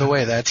 Oh, by the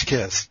way, that's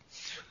Kiss.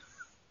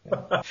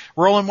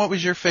 Roland, what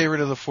was your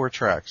favorite of the 4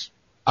 tracks?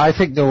 I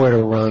think Nowhere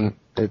to Run.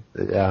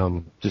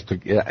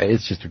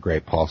 It's just a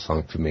great Paul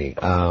song to me.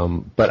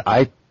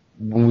 But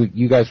when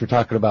you guys were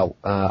talking about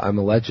I'm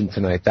a Legend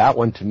Tonight, that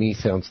one to me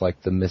sounds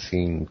like the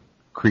missing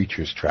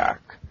Creatures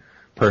track,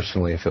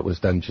 personally, if it was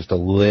done just a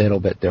little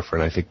bit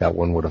different, I think that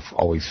one would have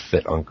always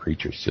fit on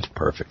Creatures just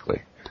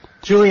perfectly.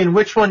 Julian,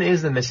 which one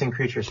is the Missing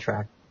Creatures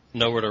track?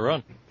 Nowhere to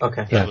Run.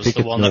 Okay. Yeah, That was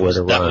the one that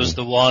was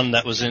the one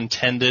that was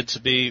intended to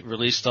be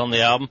released on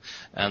the album,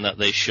 and that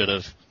they should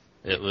have.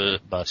 It was,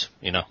 but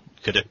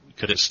could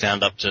it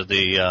stand up to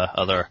the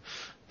other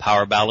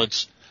power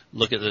ballads?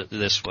 Look at it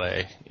this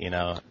way,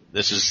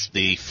 this is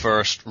the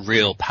first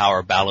real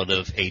power ballad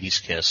of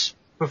 80s Kiss.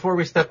 Before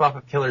we step off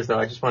of Killers, though,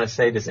 I just want to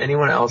say, does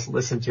anyone else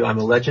listen to I'm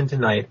a Legend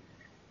Tonight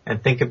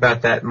and think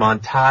about that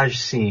montage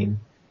scene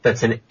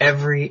that's in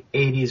every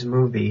 80s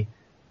movie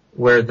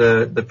where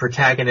the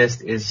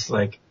protagonist is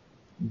like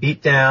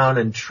beat down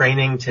and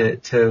training to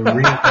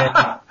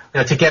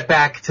to get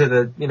back to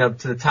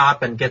the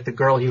top and get the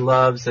girl he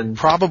loves, and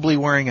probably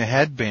wearing a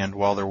headband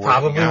while they're working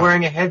probably out.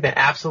 wearing a headband.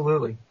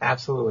 Absolutely.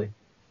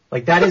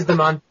 Like that is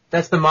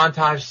that's the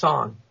montage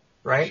song,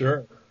 right?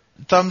 Sure.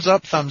 Thumbs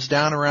up, thumbs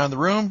down around the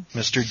room.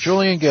 Mr.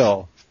 Julian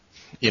Gill.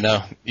 You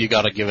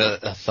got to give it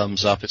a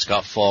thumbs up. It's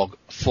got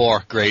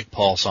four great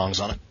Paul songs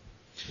on it.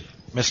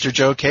 Mr.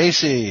 Joe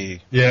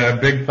Casey. Yeah,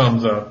 big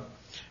thumbs up.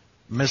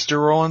 Mr.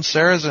 Roland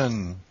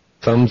Sarazin.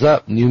 Thumbs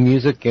up. New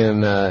music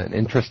and an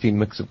interesting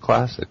mix of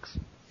classics.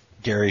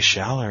 Gary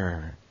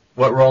Schaller.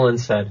 What Roland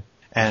said.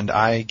 And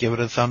I give it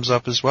a thumbs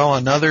up as well.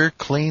 Another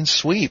clean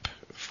sweep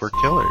for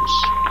Killers.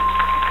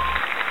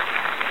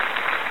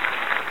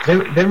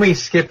 Then we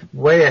skip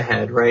way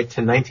ahead, right,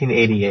 to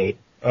 1988.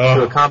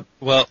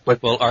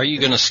 Well, are you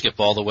going to skip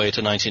all the way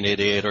to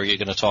 1988, or are you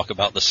going to talk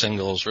about the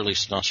singles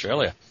released in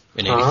Australia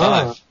in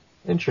 85?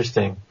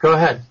 Interesting. Go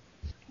ahead.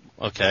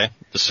 Okay.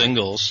 The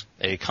Singles,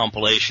 a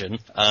compilation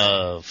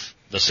of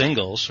the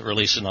singles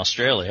released in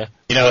Australia.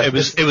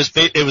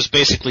 It was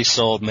basically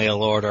sold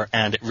mail order,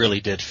 and it really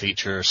did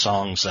feature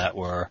songs that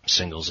were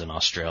singles in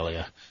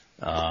Australia.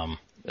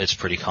 It's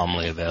pretty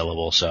commonly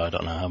available, so I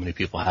don't know how many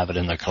people have it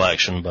in their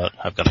collection, but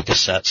I've got a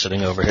cassette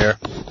sitting over here.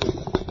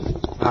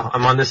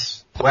 I'm on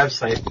this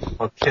website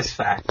called Kiss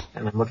Fact,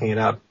 and I'm looking it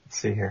up. Let's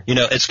see here.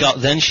 It's got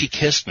Then She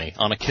Kissed Me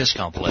on a Kiss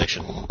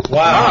compilation.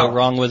 Wow. No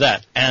wrong with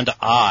that. And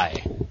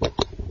I.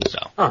 So.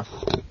 Huh.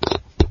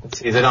 Let's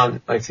see. Is it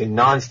on,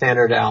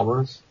 non-standard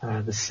albums?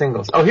 The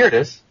singles. Oh, here it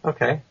is.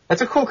 Okay.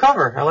 That's a cool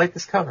cover. I like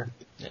this cover.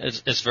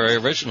 It's very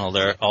original.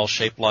 They're all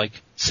shaped like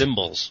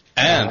symbols.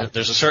 And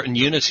there's a certain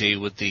unity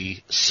with the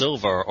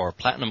silver or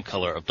platinum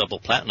color of double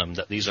platinum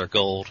that these are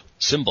gold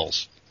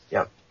symbols.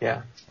 Yep.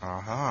 Yeah.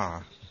 Uh-huh.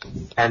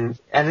 And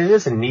it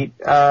is a neat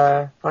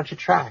bunch of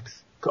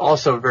tracks.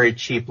 Also very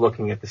cheap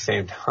looking at the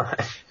same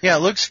time. Yeah, it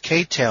looks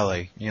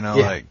K-Tail-y,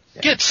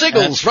 Get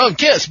singles from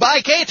Kiss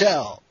by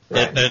K-Tel.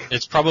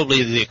 It's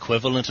probably the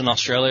equivalent in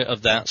Australia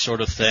of that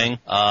sort of thing.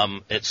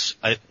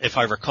 If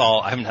I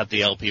recall, I haven't had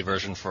the LP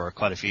version for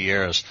quite a few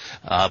years,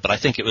 but I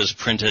think it was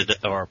printed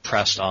or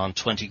pressed on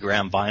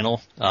 20-gram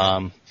vinyl.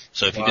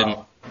 So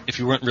if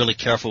you weren't really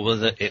careful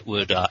with it, it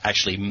would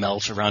actually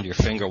melt around your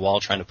finger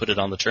while trying to put it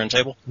on the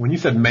turntable. When you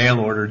said mail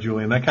order,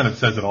 Julian, that kind of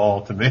says it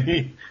all to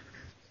me.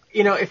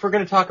 If we're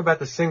going to talk about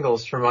the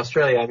singles from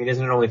Australia, I mean,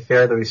 isn't it only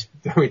fair that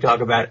we talk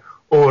about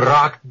O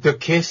Rock de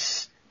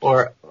Kiss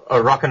or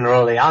Rock and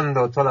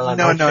Rolleando toda la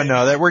noche?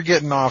 No, that we're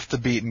getting off the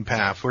beaten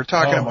path. We're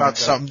talking about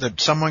something that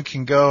someone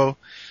can go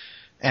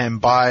and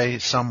buy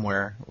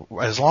somewhere,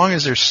 as long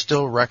as there's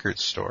still record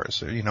stores.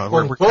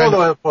 Con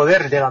todo el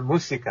poder de la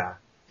música.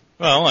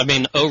 Well, I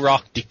mean, O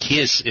Rock de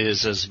Kiss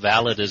is as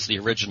valid as the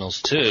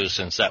originals too,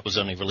 since that was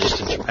only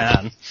released in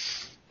Japan.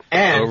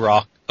 And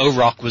O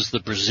Rock was the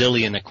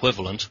Brazilian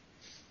equivalent.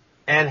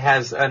 And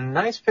has a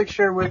nice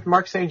picture with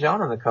Mark St.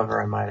 John on the cover,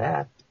 I might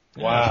add.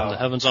 Wow. From the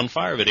Heavens on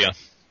Fire video.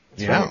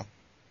 Yeah.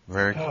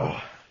 Very cool.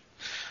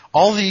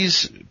 All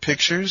these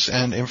pictures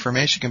and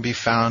information can be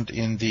found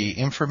in the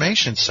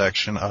information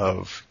section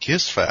of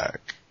Kiss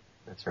Fact.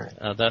 That's right.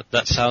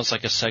 That sounds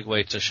like a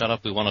segue to Shut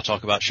Up, We Want to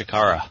Talk About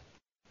Shikara.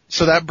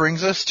 So that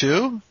brings us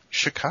to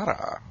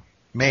Shikara.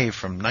 May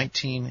from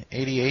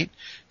 1988,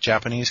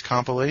 Japanese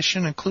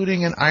compilation,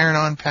 including an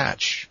iron-on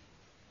patch.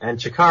 And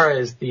Chikara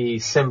is the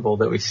symbol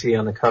that we see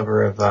on the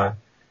cover of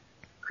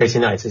Crazy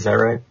Nights, is that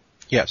right?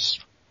 Yes.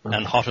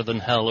 And Hotter Than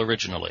Hell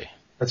originally.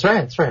 That's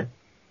right.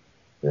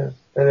 Yeah.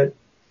 And it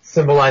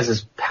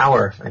symbolizes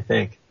power, I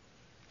think,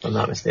 if I'm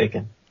not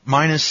mistaken.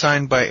 Mine is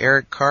signed by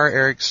Eric Carr,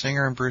 Eric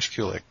Singer, and Bruce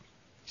Kulick.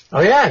 Oh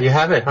yeah, you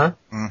have it, huh?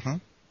 Mm-hmm.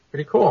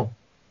 Pretty cool.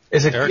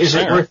 Is it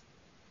worth...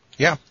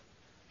 Yeah.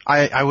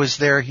 I was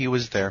there, he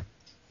was there.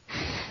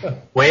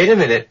 Wait a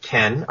minute,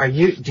 Ken.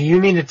 Do you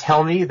mean to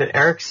tell me that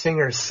Eric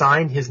Singer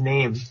signed his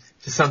name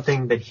to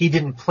something that he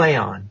didn't play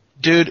on?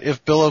 Dude,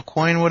 if Bill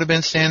O'Coin would have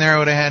been standing there, I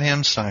would have had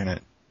him sign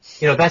it.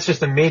 That's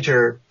just a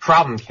major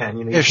problem,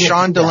 Ken. If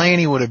Sean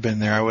Delaney would have been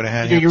there, I would have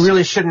had him. You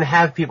really shouldn't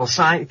have people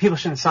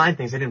shouldn't sign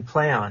things they didn't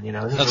play on,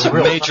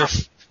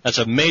 That's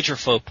a major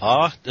faux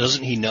pas.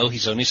 Doesn't he know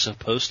he's only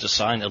supposed to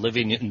sign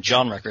Olivia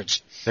Newton-John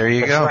records? There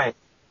you go.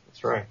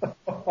 That's right.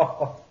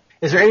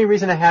 Is there any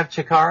reason to have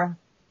Chikara?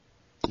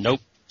 Nope.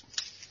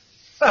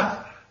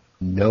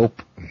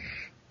 Nope.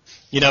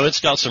 It's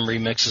got some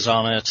remixes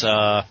on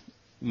it,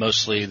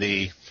 mostly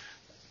the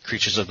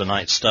Creatures of the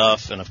Night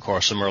stuff, and of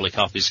course some early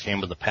copies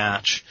came with the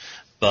patch.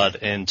 But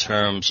in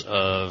terms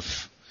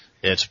of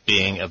it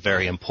being a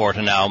very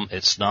important album,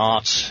 it's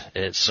not.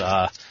 It's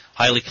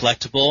highly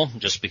collectible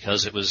just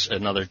because it was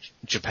another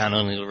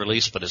Japan-only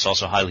release, but it's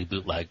also highly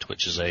bootlegged,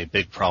 which is a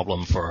big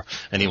problem for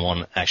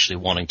anyone actually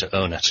wanting to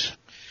own it.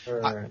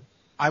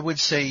 I would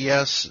say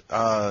yes,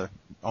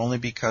 only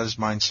because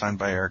mine's signed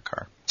by Eric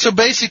Carr. So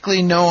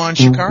basically, no on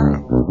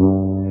Shikara.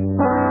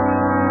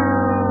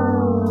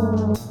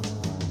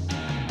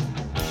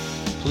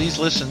 Please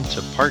listen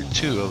to part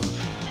 2 of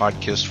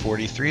Podcast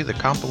 43, the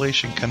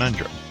compilation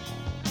Conundrum.